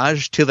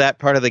homage to that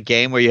part of the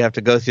game where you have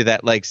to go through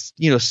that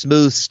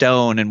smooth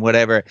stone and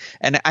whatever?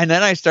 And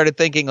then I started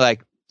thinking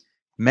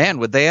man,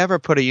 would they ever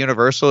put a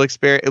Universal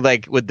experience?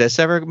 Would this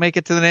ever make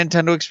it to the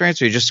Nintendo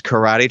experience? Or you're just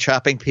karate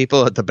chopping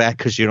people at the back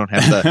because you don't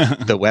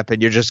have the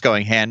weapon? You're just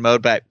going hand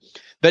mode. But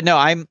no,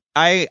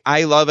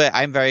 I love it.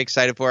 I'm very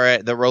excited for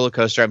it. The roller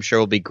coaster, I'm sure,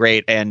 will be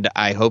great, and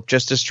I hope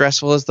just as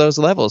stressful as those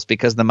levels,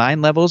 because the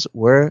mine levels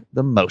were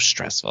the most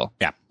stressful.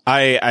 Yeah,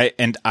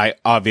 I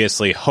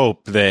obviously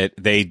hope that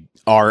they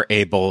are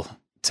able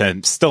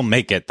to still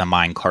make it the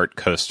minecart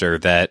coaster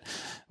that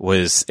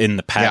was in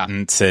the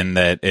patents, and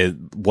that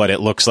what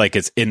it looks like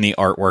is in the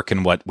artwork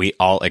and what we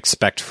all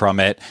expect from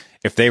it.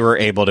 If they were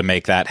able to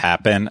make that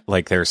happen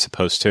like they're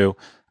supposed to,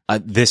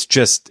 this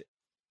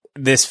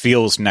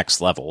feels next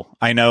level.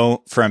 I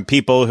know from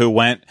people who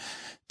went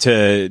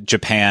to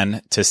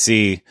Japan to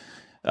see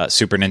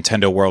Super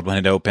Nintendo World when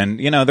it opened,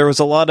 there was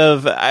a lot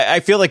of,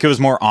 I feel like it was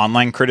more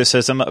online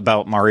criticism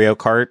about Mario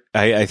Kart.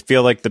 I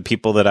feel like the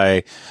people that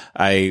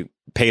I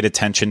paid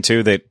attention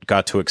to that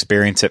got to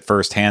experience it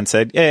firsthand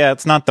said, yeah,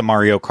 it's not the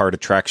Mario Kart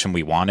attraction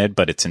we wanted,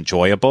 but it's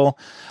enjoyable.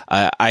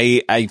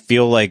 I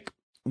feel like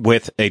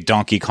with a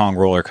Donkey Kong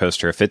roller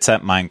coaster, if it's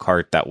at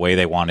minecart that way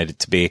they wanted it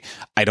to be,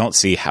 I don't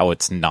see how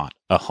it's not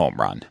a home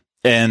run.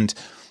 And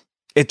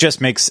it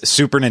just makes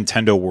Super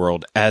Nintendo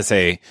World as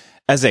a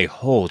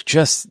whole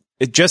just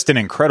an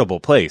incredible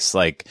place.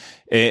 Like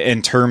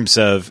in terms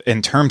of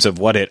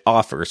what it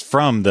offers,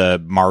 from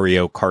the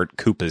Mario Kart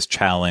Koopa's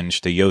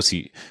Challenge, the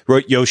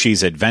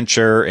Yoshi's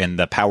Adventure, and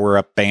the Power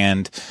Up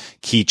Band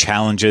key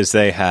challenges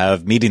they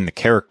have, meeting the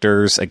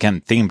characters,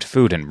 again, themed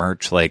food and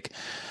merch. Like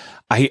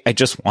I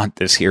just want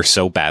this here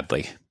so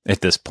badly.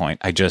 At this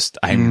point,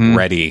 I'm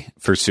ready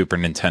for Super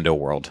Nintendo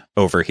World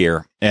over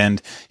here.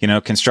 And,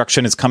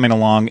 construction is coming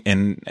along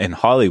in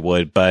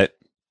Hollywood, but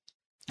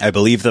I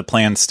believe the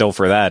plans still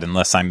for that,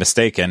 unless I'm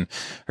mistaken,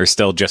 are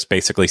still just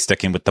basically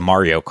sticking with the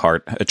Mario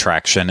Kart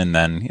attraction, and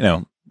then,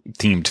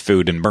 themed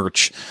food and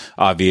merch,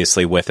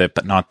 obviously, with it,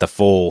 but not the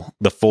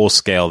full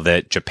scale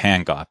that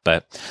Japan got.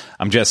 But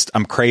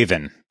I'm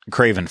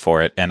craving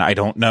for it, and I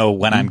don't know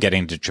when I'm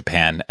getting to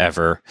Japan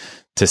ever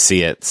to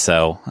see it,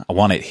 so I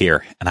want it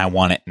here, and I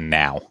want it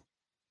now.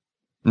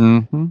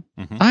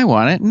 I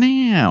want it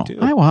now.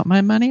 I want my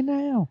money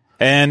now.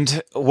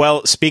 And,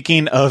 well,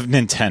 speaking of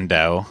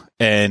Nintendo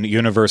and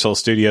Universal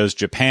Studios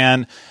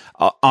Japan,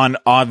 on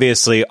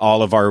obviously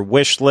all of our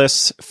wish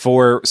lists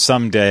for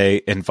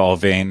someday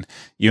involving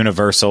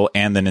Universal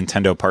and the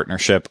Nintendo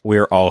partnership,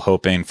 we're all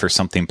hoping for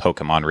something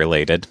Pokemon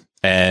related.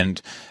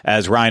 And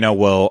as Rhino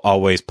will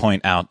always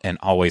point out, and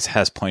always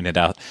has pointed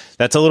out,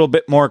 that's a little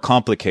bit more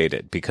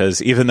complicated,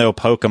 because even though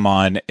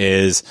Pokemon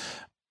is,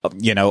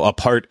 a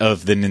part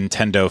of the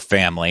Nintendo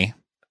family,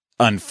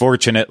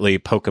 unfortunately,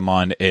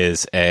 Pokemon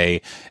is a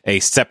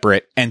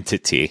separate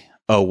entity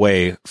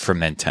away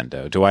from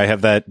Nintendo. Do I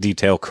have that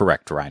detail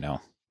correct,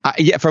 Rhino?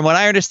 Yeah, from what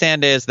I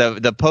understand is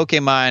the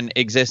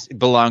Pokemon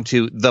belong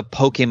to the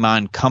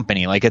Pokemon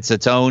Company. Like, it's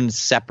its own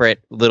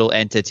separate little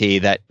entity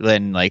that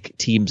then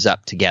teams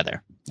up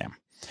together. Yeah,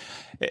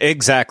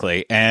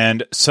 exactly.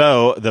 And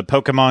so the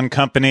Pokemon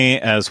Company,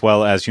 as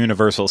well as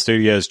Universal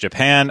Studios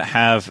Japan,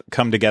 have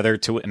come together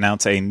to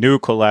announce a new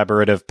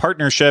collaborative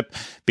partnership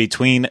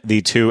between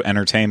the two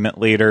entertainment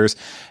leaders,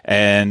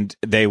 and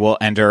they will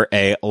enter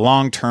a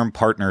long-term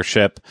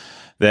partnership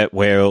that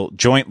will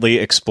jointly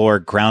explore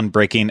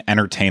groundbreaking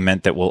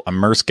entertainment that will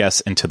immerse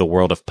guests into the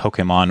world of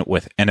Pokemon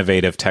with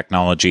innovative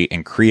technology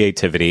and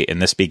creativity.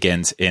 And this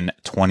begins in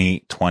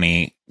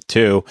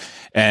 2022.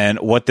 And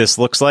what this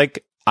looks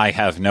like, I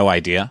have no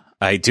idea.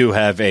 I do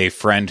have a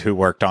friend who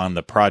worked on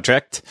the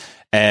project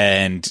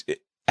and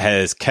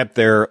has kept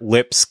their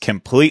lips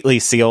completely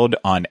sealed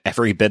on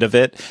every bit of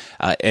it.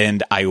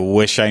 And I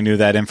wish I knew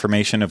that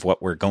information of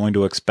what we're going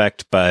to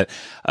expect. But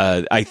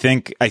I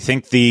think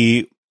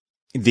the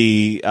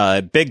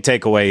big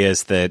takeaway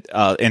is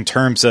that in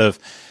terms of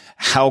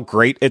how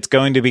great it's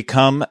going to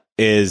become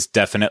is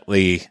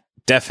definitely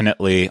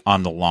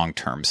on the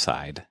long-term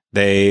side.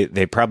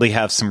 They probably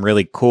have some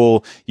really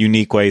cool,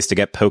 unique ways to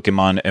get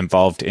Pokemon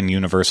involved in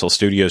Universal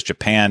Studios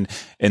Japan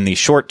in the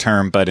short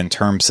term, but in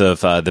terms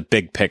of the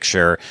big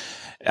picture,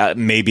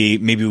 maybe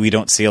we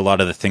don't see a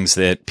lot of the things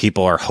that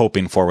people are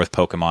hoping for with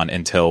Pokemon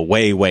until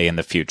way, way in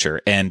the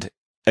future. And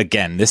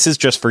again, this is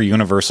just for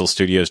Universal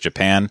Studios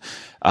Japan.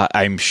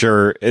 I'm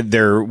sure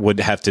there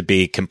would have to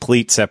be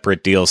complete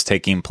separate deals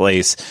taking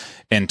place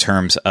in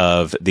terms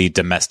of the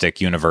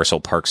domestic Universal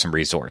Parks and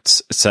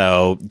Resorts.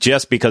 So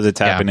just because it's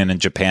happening in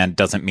Japan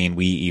doesn't mean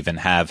we even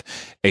have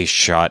a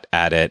shot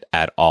at it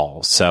at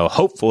all. So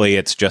hopefully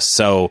it's just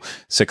so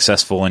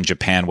successful in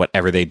Japan,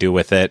 whatever they do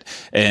with it.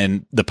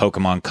 And the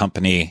Pokemon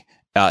Company,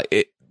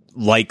 it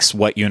likes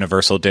what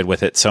Universal did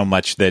with it so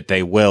much that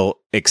they will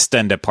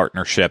extend a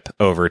partnership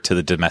over to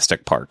the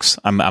domestic parks.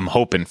 I'm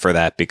hoping for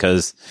that,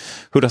 because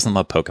who doesn't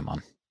love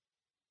Pokemon?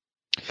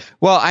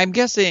 Well, I'm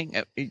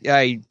guessing,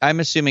 I'm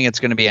assuming it's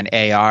going to be an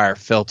AR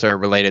filter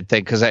related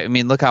thing, because I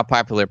mean, look how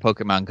popular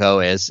Pokemon Go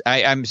is.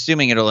 I'm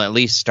assuming it'll at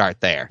least start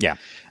there. Yeah.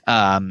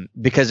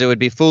 Because it would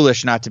be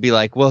foolish not to be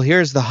like, well,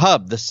 here's the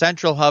hub, the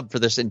central hub for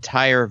this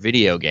entire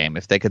video game.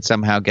 If they could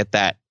somehow get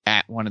that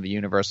at one of the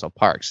Universal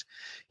parks,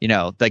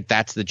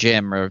 that's the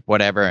gym or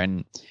whatever.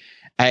 And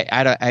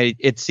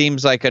it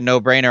seems like a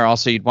no-brainer.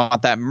 Also, you'd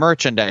want that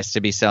merchandise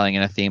to be selling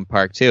in a theme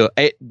park too.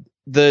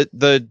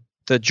 The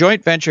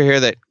joint venture here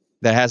that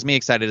has me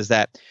excited is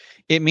that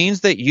it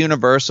means that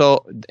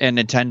Universal and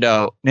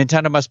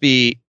Nintendo must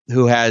be,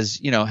 who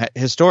has,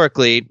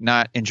 historically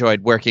not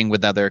enjoyed working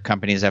with other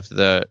companies after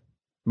the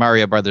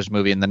Mario Brothers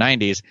movie in the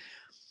 90s.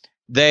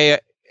 They,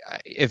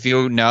 if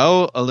you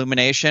know,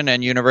 Illumination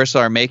and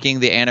Universal are making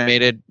the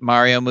animated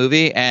Mario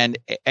movie, and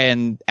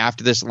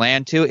after this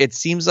Land 2, it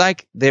seems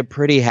like they're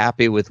pretty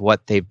happy with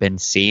what they've been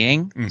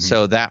seeing. Mm-hmm.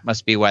 So that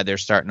must be why they're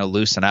starting to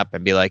loosen up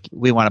and be like,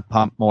 we want to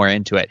pump more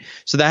into it.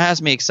 So that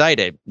has me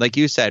excited. Like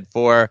you said,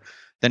 for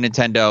the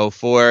Nintendo,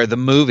 for the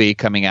movie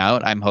coming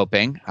out, I'm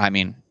hoping. I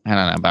mean, I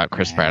don't know about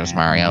Chris Pratt's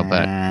Mario,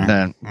 but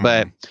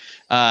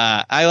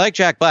I like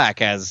Jack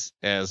Black as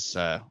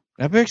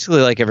I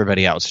basically like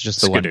everybody else,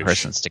 just the one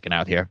person sticking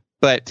out here.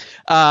 But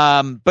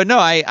no,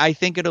 I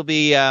think it'll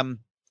be. It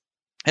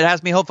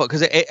has me hopeful,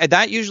 because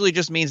that usually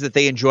just means that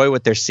they enjoy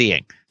what they're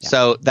seeing. Yeah.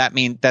 So that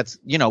means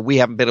we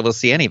haven't been able to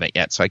see any of it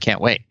yet, so I can't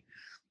wait.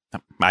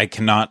 I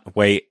cannot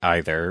wait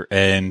either.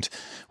 And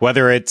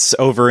whether it's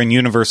over in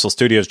Universal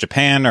Studios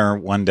Japan or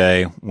one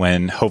day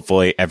when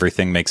hopefully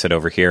everything makes it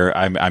over here,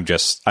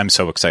 I'm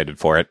so excited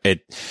for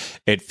it.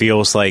 It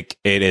feels like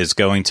it is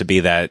going to be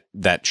that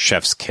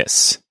chef's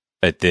kiss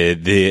at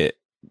the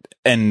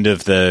end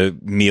of the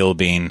meal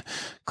being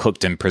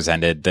cooked and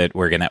presented, that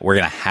we're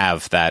gonna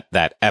have that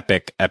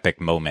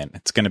epic moment.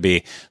 It's gonna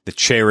be the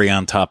cherry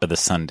on top of the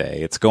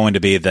sundae. It's going to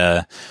be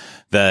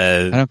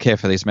I don't care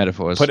for these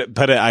metaphors.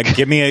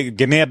 Give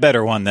me a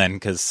better one then,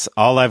 because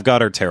all I've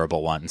got are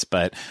terrible ones.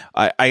 But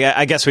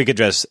I guess we could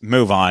just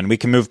move on. We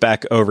can move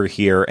back over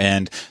here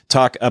and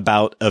talk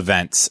about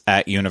events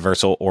at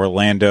Universal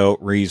Orlando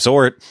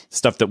Resort,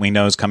 stuff that we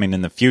know is coming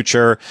in the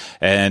future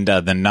and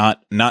the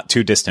not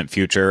too distant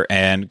future.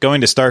 And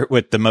going to start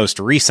with the most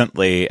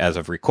recently, as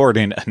of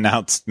recording,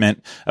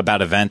 announcement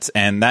about events,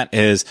 and that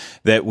is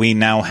that we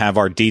now have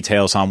our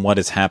details on what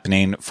is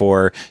happening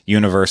for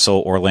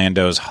Universal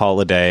Orlando's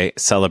holiday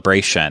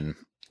celebration.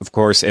 Of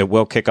course, it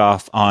will kick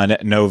off on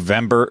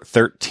November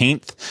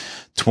 13th,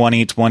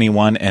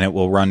 2021, and it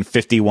will run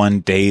 51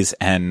 days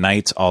and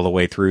nights all the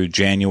way through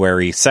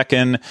January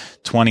 2nd,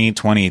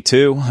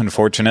 2022.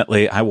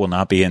 Unfortunately, I will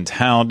not be in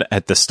town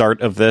at the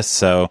start of this,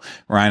 so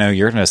Rhino,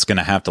 you're just going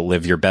to have to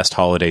live your best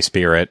holiday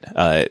spirit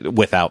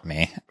without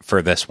me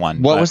for this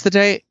one. What was the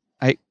day?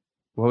 What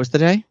was the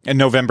day?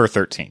 November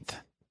 13th.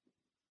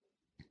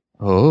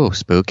 Oh,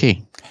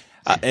 spooky.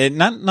 Not I don't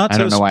know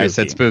spooky. why I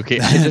said spooky.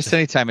 Just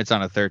anytime it's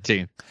on a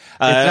 13th.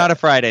 It's not a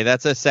Friday.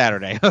 That's a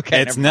Saturday.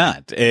 Okay. It's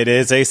not. It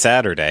is a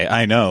Saturday.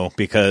 I know,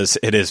 because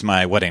it is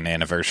my wedding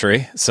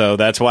anniversary. So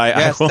that's why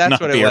yes, I will that's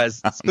not what be it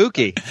was.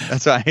 Spooky.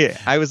 That's why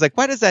I was like,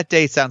 why does that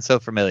day sound so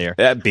familiar?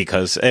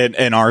 Because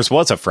and ours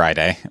was a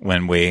Friday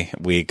when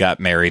we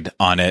got married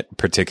on it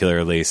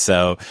particularly.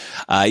 So,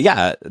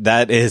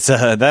 that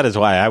is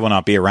why I will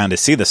not be around to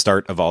see the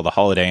start of all the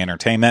holiday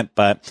entertainment.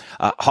 But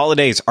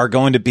holidays are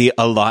going to be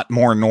a lot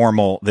more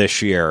normal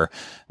this year.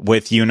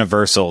 With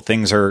Universal,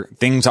 things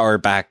are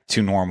back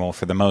to normal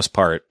for the most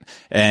part.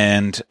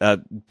 And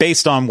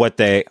based on what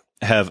they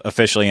have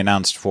officially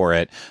announced for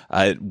it,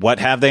 what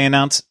have they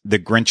announced? The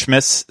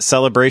Grinchmas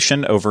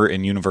celebration over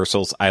in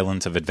Universal's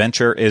Islands of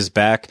Adventure is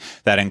back.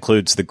 That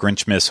includes the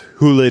Grinchmas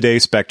Holiday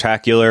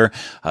Spectacular,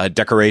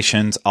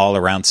 decorations all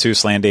around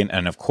Seuss Landing,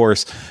 and of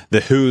course, the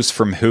Who's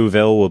from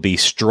Whoville will be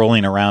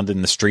strolling around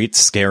in the streets,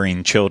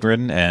 scaring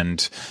children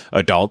and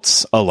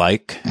adults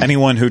alike.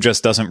 Anyone who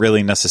just doesn't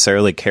really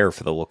necessarily care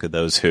for the look of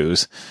those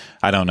Who's.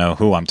 I don't know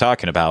who I'm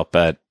talking about,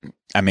 but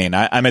I mean,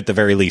 I'm at the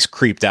very least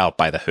creeped out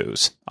by the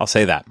Who's. I'll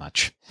say that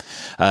much.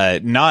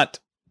 Not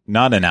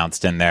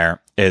announced in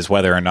there is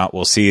whether or not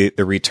we'll see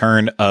the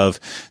return of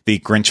the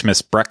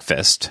Grinchmas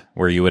breakfast,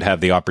 where you would have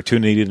the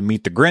opportunity to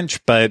meet the Grinch,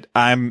 but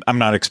I'm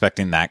not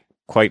expecting that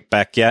quite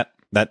back yet.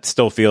 That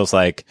still feels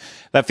like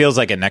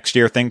a next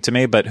year thing to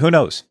me, but who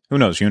knows?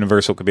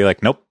 Universal could be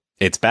like, nope,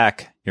 it's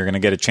back. You're going to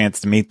get a chance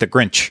to meet the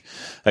Grinch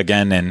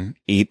again and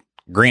eat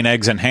green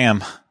eggs and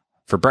ham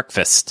for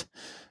breakfast.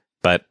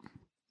 But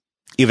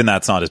even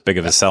that's not as big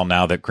of a sell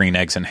now that green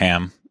eggs and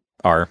ham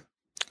are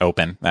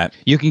open. That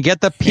you can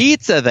get the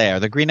pizza there,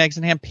 the green eggs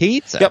and ham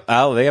pizza. Yep.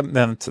 Oh,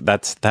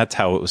 that's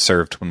how it was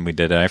served when we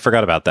did it. I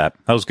forgot about that.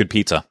 That was good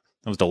pizza.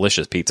 That was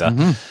delicious pizza.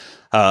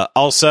 Mm-hmm.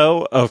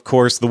 Also, of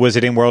course, the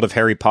Wizarding World of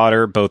Harry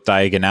Potter, both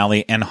Diagon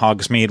Alley and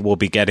Hogsmeade will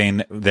be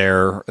getting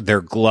their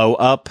glow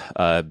up.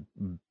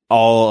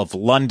 All of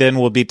London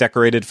will be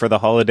decorated for the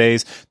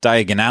holidays.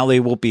 Diagon Alley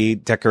will be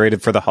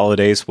decorated for the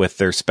holidays with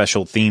their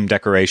special theme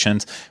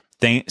decorations.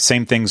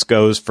 Same things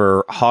goes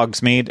for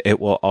Hogsmeade. It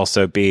will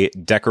also be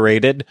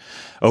decorated.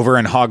 Over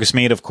in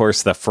Hogsmeade, of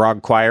course, the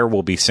Frog Choir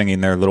will be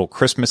singing their little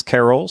Christmas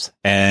carols.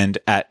 And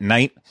at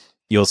night,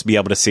 you'll be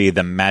able to see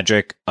the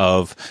magic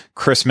of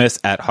Christmas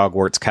at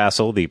Hogwarts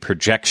Castle, the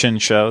projection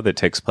show that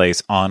takes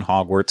place on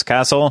Hogwarts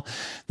Castle.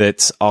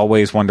 That's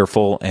always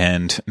wonderful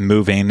and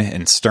moving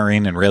and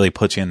stirring and really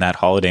puts you in that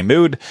holiday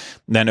mood.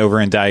 Then over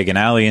in Diagon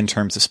Alley, in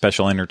terms of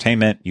special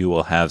entertainment, you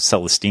will have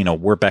Celestina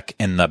Warbeck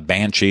and the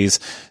Banshees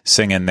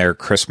singing their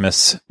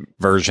Christmas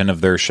version of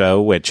their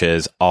show, which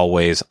is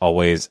always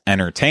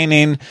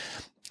entertaining.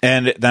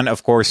 And then,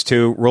 of course,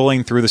 too,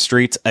 rolling through the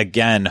streets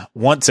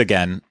once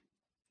again,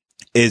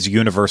 is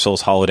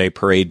Universal's Holiday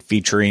Parade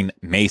featuring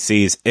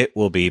Macy's. It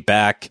will be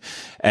back,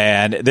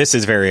 and this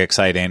is very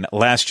exciting.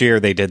 Last year,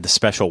 they did the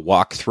special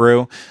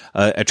walkthrough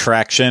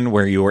attraction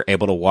where you were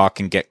able to walk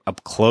and get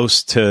up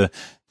close to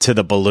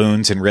the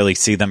balloons and really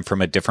see them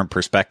from a different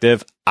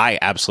perspective. I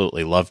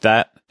absolutely loved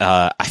that.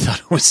 I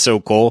thought it was so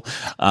cool.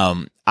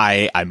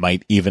 I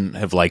might even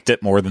have liked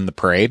it more than the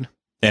parade,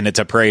 and it's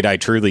a parade I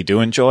truly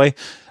do enjoy,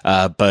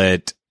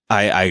 but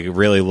I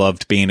really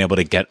loved being able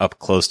to get up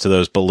close to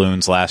those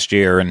balloons last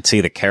year and see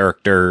the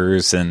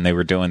characters, and they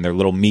were doing their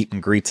little meet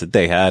and greets that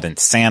they had and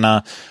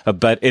Santa.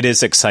 But it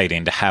is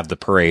exciting to have the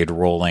parade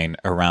rolling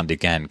around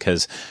again,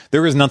 because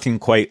there was nothing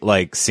quite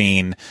like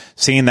seeing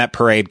that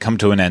parade come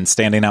to an end,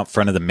 standing out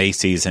front of the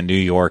Macy's in New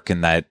York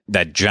and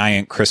that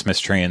giant Christmas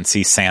tree, and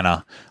see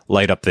Santa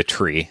light up the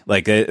tree.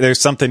 Like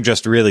there's something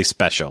just really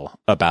special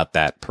about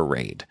that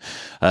parade.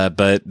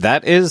 But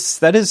that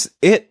is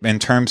it in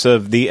terms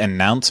of the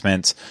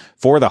announcements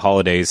for the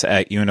holidays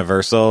at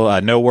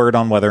Universal. No word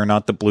on whether or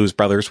not the Blues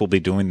Brothers will be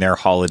doing their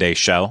holiday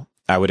show.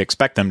 I would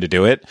expect them to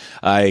do it.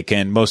 I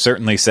can most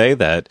certainly say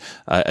that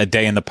A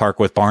Day in the Park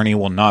with Barney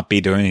will not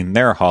be doing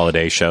their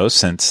holiday show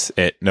since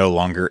it no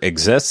longer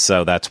exists.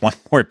 So that's one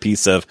more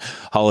piece of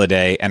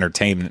holiday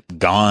entertainment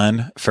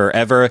gone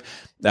forever.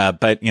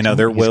 But, there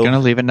He's going to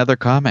leave another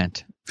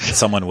comment.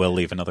 Someone will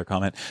leave another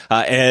comment.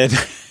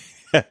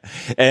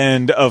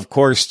 And of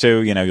course,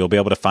 too, you'll be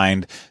able to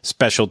find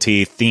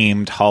specialty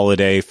themed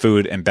holiday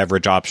food and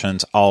beverage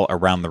options all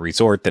around the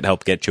resort that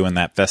help get you in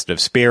that festive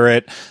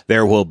spirit.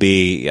 There will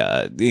be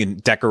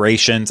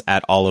decorations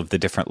at all of the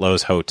different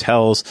Lowe's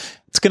hotels.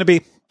 It's going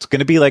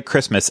to be like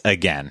Christmas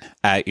again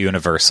at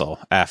Universal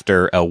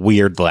after a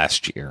weird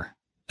last year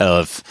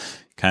of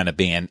kind of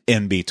being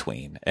in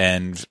between.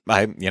 And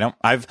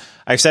I've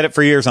said it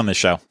for years on this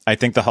show. I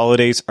think the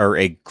holidays are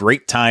a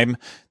great time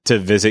to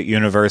visit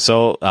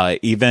Universal.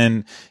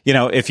 Even,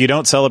 if you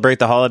don't celebrate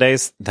the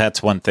holidays,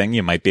 that's one thing.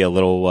 You might be a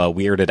little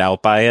weirded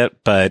out by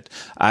it, but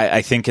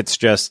I think it's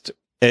just,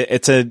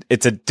 it's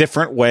a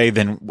different way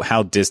than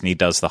how Disney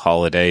does the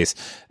holidays.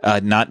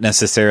 Not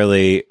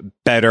necessarily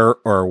better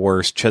or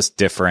worse, just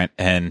different.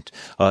 And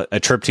a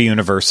trip to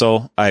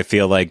Universal, I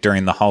feel like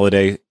during the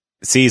holiday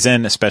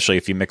season, especially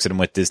if you mix it in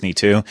with Disney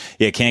too,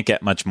 you can't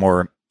get much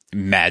more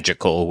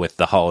magical with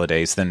the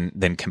holidays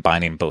than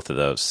combining both of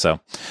those.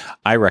 So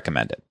I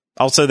recommend it.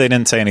 Also, they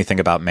didn't say anything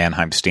about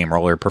Mannheim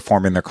Steamroller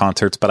performing their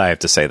concerts, but I have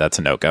to say that's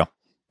a no-go.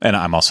 And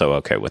I'm also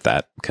okay with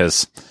that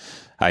because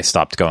I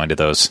stopped going to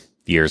those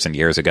years and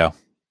years ago.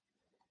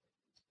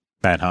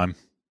 Mannheim,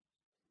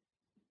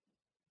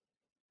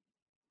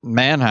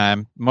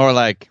 more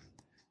like...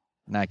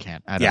 No, I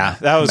can't.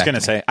 I was going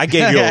to say, I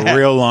gave you a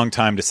real long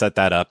time to set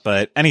that up,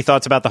 but any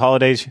thoughts about the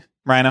holidays,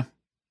 Rhino?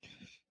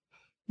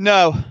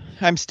 No,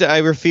 I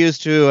refuse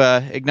to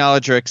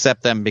acknowledge or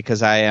accept them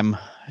because I am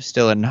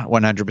still in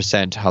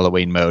 100%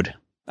 Halloween mode.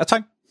 That's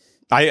fine.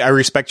 I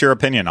respect your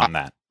opinion on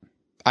that.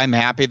 I'm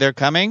happy they're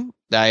coming.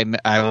 I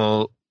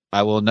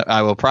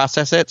will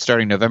process it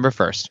starting November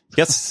 1st.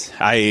 Yes,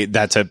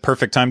 that's a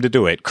perfect time to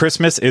do it.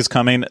 Christmas is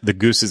coming. The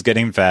goose is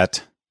getting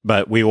fat,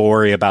 but we will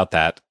worry about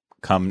that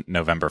come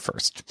November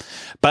 1st.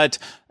 But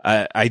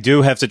I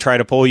do have to try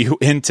to pull you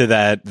into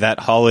that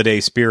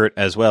holiday spirit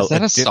as well. Is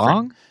that a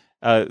song?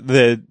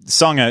 The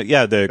song,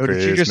 the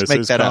Christmas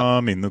is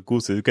coming, the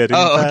goose is getting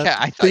fat. Oh, okay.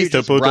 I thought you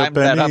just rhymed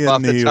that up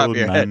off the top of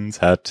your head.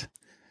 Hat.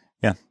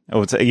 Yeah.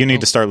 You need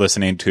to start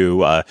listening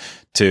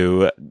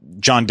to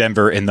John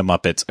Denver and the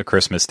Muppets, A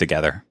Christmas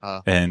Together.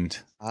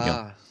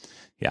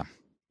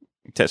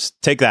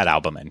 Just take that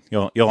album in.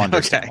 You'll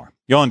understand more.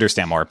 You'll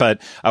understand more.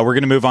 But we're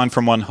going to move on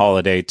from one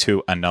holiday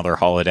to another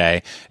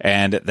holiday,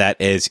 and that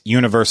is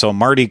Universal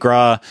Mardi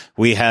Gras.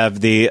 We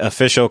have the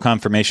official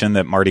confirmation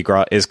that Mardi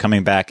Gras is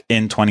coming back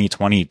in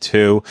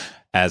 2022,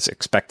 as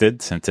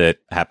expected, since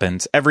it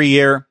happens every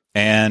year,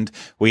 and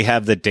we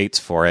have the dates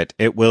for it.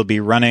 It will be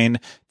running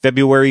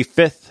February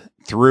 5th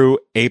through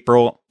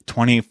April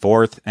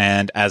 24th,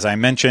 and as I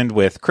mentioned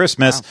with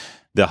Christmas,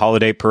 the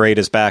holiday parade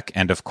is back,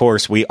 and of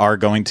course, we are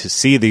going to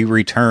see the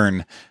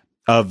return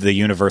of the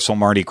Universal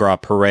Mardi Gras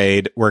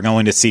parade. We're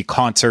going to see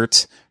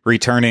concerts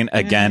returning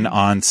again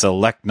on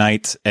select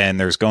nights, and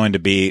there's going to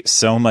be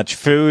so much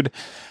food.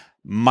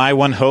 My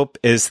one hope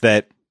is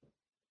that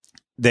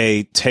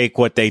they take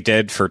what they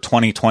did for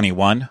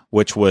 2021,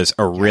 which was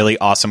a really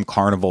awesome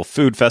carnival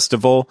food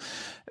festival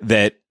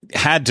that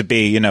had to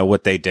be,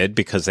 what they did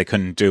because they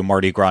couldn't do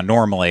Mardi Gras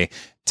normally.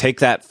 Take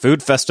that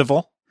food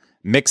festival,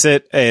 mix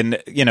it,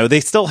 and, they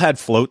still had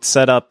floats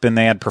set up and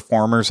they had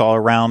performers all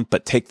around,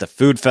 but take the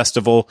food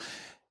festival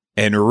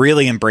and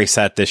really embrace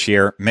that this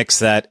year. Mix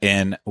that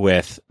in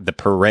with the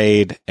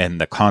parade and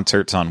the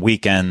concerts on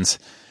weekends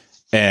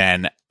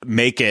and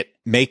make it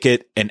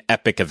an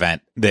epic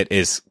event that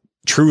is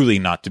truly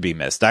not to be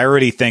missed. I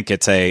already think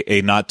it's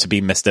a not to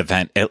be missed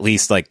event, at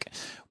least like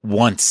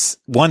once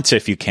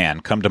if you can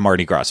come to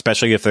Mardi Gras,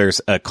 especially if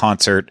there's a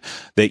concert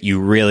that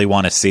you really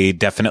want to see.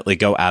 Definitely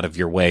go out of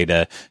your way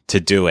to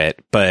do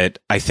it. But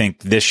I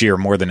think this year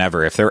more than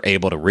ever, if they're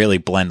able to really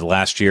blend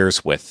last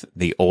year's with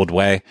the old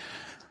way,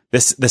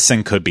 this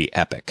thing could be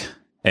epic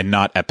and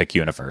not Epic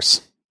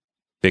Universe,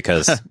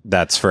 because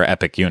that's for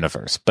Epic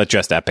Universe, but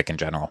just epic in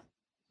general.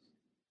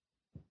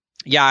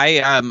 Yeah,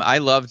 I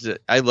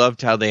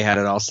loved how they had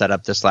it all set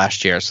up this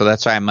last year. So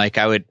that's why I'm like,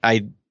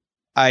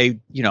 I've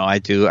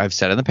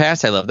said in the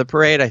past, I love the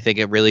parade. I think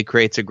it really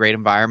creates a great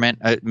environment.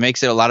 It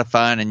makes it a lot of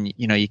fun, and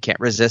you can't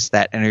resist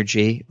that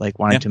energy, like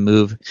wanting to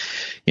move,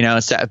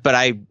 but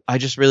I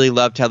just really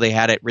loved how they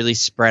had it really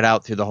spread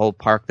out through the whole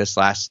park this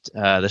last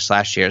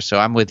year. So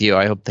I'm with you.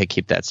 I hope they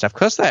keep that stuff,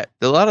 because a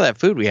lot of that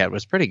food we had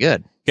was pretty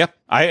good. Yep.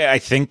 I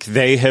think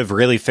they have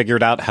really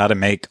figured out how to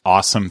make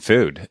awesome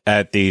food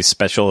at these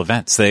special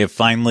events. They have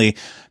finally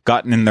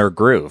gotten in their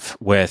groove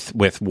with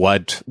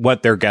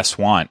what their guests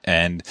want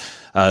and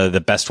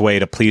the best way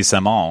to please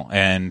them all.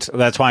 And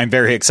that's why I'm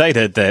very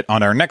excited that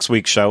on our next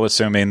week's show,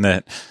 assuming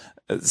that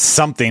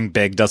something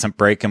big doesn't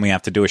break and we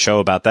have to do a show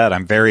about that,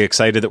 I'm very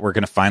excited that we're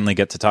going to finally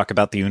get to talk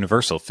about the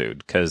Universal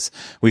food, because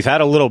we've had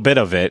a little bit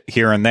of it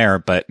here and there,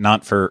 but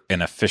not for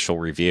an official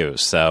review.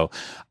 So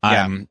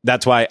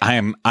that's why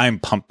I'm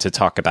pumped to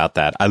talk about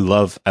that. I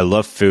love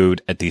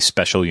food at these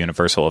special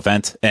Universal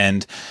events.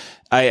 And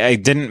I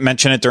didn't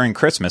mention it during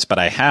Christmas, but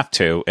I have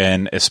to,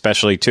 and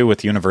especially too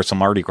with Universal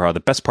Mardi Gras. The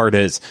best part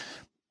is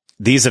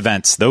these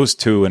events, those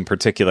two in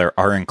particular,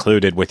 are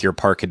included with your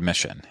park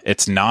admission.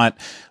 It's not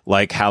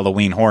like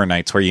Halloween Horror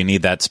Nights where you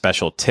need that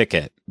special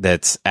ticket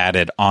that's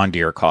added onto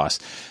your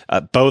cost.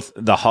 Both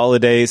the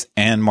holidays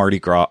and Mardi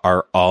Gras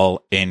are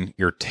all in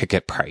your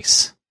ticket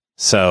price.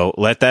 So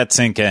let that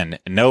sink in.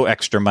 No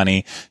extra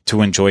money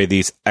to enjoy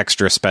these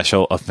extra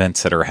special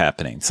events that are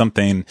happening.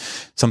 Something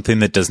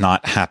that does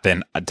not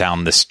happen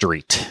down the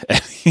street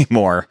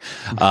anymore.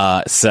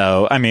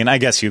 So, I mean, I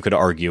guess you could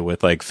argue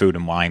with like Food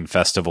and Wine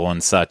Festival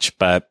and such,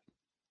 but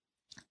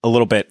a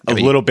little bit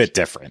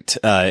different,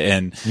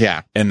 in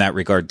that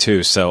regard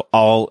too. So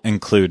all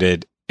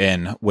included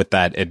in with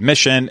that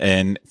admission,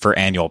 and for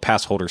annual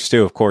pass holders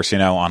too, of course,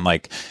 on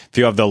like, if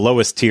you have the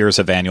lowest tiers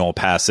of annual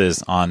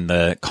passes on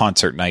the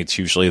concert nights,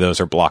 usually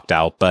those are blocked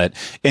out, but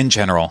in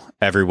general,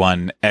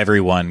 everyone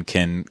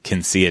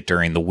can see it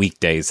during the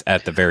weekdays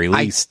at the very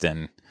least.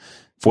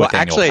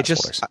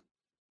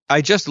 I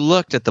just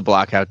looked at the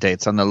blockout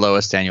dates on the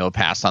lowest annual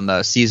pass, on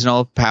the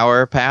seasonal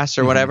power pass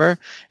or whatever,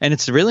 and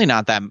it's really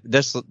not that.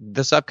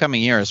 This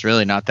upcoming year is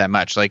really not that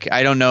much. Like,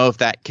 I don't know if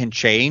that can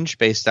change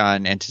based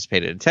on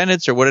anticipated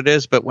attendance or what it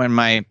is. But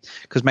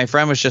because my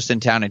friend was just in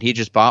town and he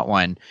just bought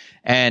one,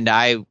 and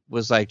I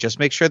was like, just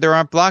make sure there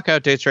aren't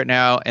blockout dates right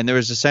now. And there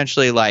was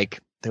essentially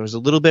like, there was a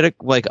little bit of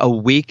like a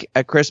week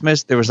at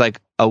Christmas. There was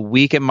like a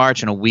week in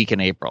March and a week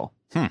in April,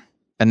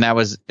 and that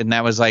was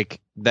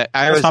like that.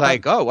 I was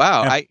like, oh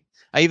wow, yeah.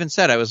 I even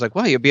said, I was like,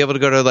 well, you'll be able to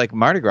go to like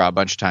Mardi Gras a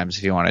bunch of times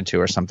if you wanted to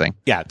or something.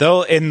 Yeah,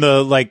 they'll in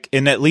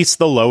at least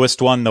the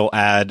lowest one, they'll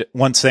add,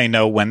 once they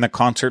know when the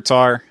concerts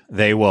are,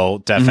 they will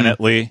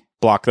definitely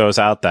block those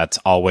out. That's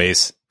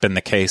always been the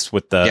case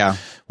with the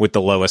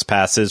lowest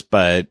passes.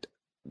 But,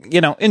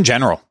 in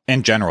general,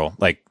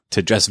 like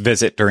to just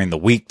visit during the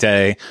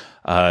weekday,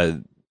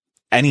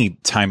 any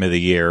time of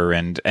the year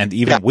and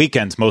even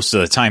weekends, most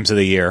of the times of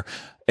the year,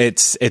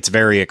 it's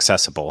very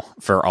accessible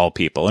for all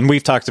people. And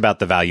we've talked about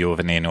the value of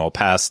an annual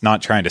pass,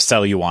 not trying to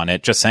sell you on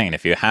it, just saying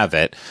if you have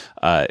it,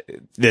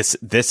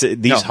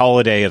 these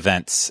holiday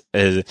events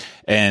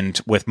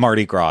and with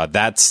Mardi Gras,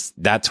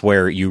 that's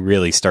where you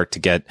really start to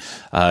get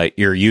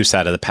your use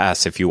out of the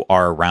pass if you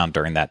are around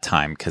during that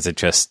time, because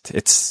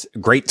it's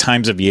great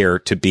times of year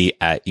to be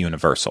at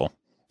Universal,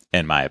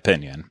 in my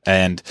opinion.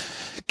 And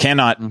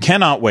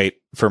cannot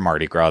wait for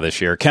Mardi Gras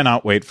this year.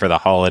 Cannot wait for the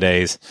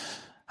holidays.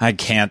 I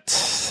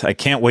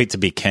can't wait to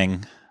be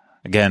king.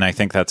 Again, I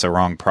think that's a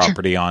wrong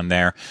property on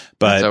there.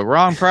 But it's a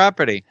wrong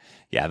property.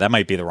 Yeah, that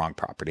might be the wrong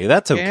property.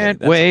 That's okay.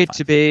 Can't wait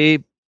to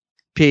be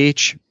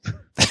Peach.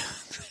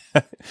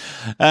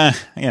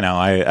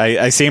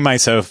 I see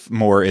myself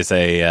more as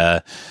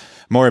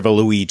more of a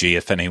Luigi,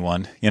 if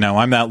anyone.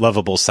 I'm that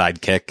lovable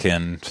sidekick,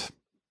 and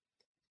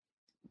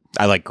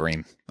I like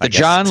green. The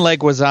John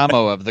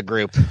Leguizamo of the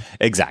group.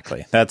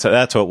 Exactly. That's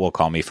what we'll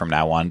call me from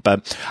now on.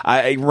 But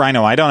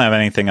Rhino, I don't have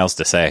anything else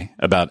to say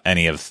about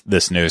any of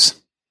this news.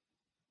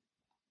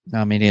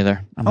 No, me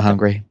neither. I'm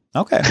hungry.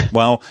 Okay.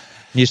 Well,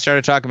 you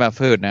started talking about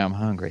food. Now I'm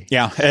hungry.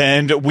 Yeah.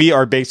 And we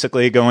are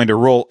basically going to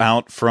roll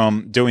out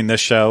from doing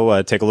this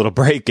show, take a little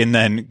break, and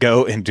then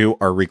go and do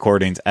our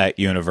recordings at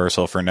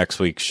Universal for next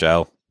week's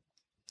show.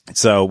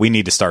 So we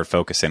need to start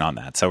focusing on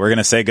that. So we're going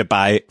to say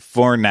goodbye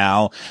for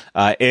now.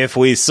 If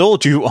we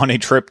sold you on a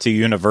trip to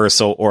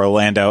Universal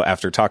Orlando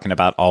after talking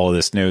about all of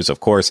this news, of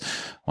course,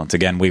 once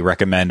again, we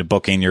recommend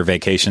booking your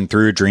vacation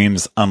through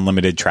Dreams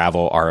Unlimited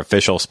Travel, our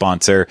official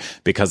sponsor,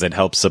 because it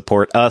helps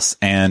support us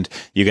and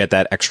you get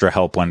that extra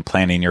help when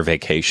planning your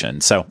vacation.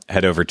 So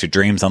head over to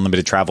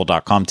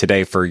dreamsunlimitedtravel.com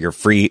today for your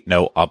free,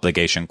 no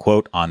obligation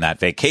quote on that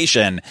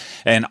vacation.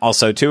 And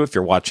also too, if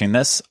you're watching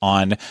this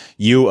on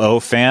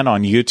UO Fan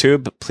on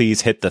YouTube,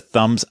 please hit the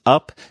thumbs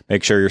up.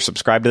 Make sure you're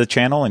subscribed to the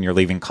channel and you're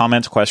leaving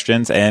comments,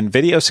 questions, and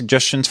video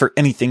suggestions for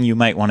anything you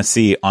might want to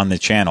see on the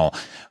channel.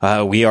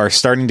 We are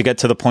starting to get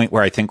to the point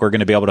where I think we're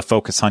going to be able to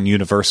focus on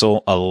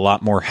Universal a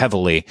lot more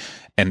heavily.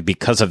 And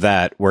because of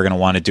that, we're going to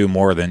want to do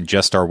more than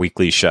just our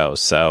weekly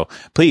shows. So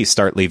please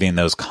start leaving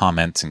those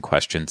comments and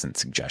questions and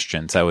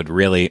suggestions. That would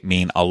really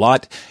mean a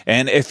lot.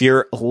 And if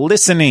you're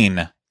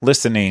listening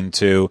listening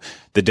to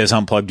the Diz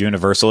Unplugged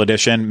Universal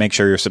Edition. Make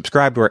sure you're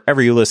subscribed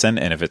wherever you listen.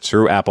 And if it's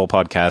through Apple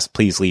Podcasts,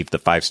 please leave the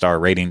 5-star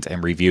ratings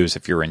and reviews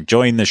if you're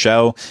enjoying the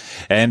show.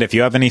 And if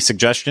you have any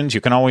suggestions,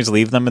 you can always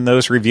leave them in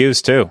those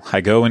reviews too.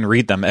 I go and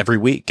read them every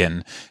week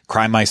and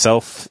cry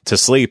myself to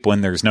sleep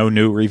when there's no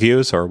new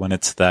reviews, or when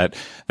it's that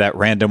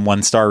random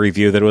 1-star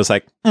review that was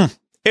like,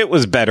 it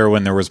was better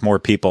when there was more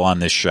people on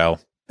this show.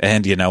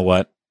 And you know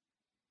what?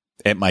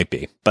 It might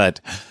be, but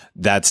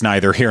that's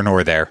neither here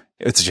nor there.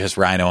 It's just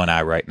Rhino and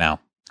I right now,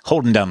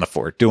 holding down the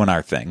fort, doing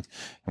our thing,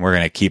 and we're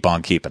going to keep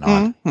on keeping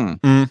on.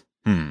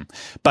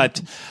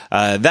 But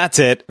that's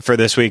it for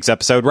this week's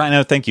episode.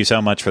 Rhino, thank you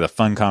so much for the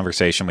fun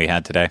conversation we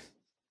had today.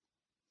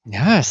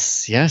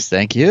 Yes,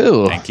 thank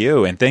you. Thank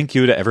you, and thank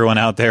you to everyone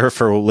out there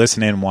for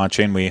listening and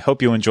watching. We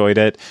hope you enjoyed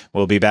it.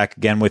 We'll be back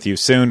again with you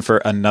soon for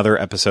another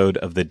episode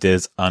of the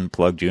Diz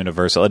Unplugged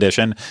Universal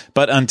Edition.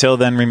 But until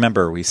then,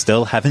 remember, we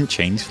still haven't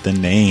changed the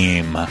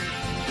name.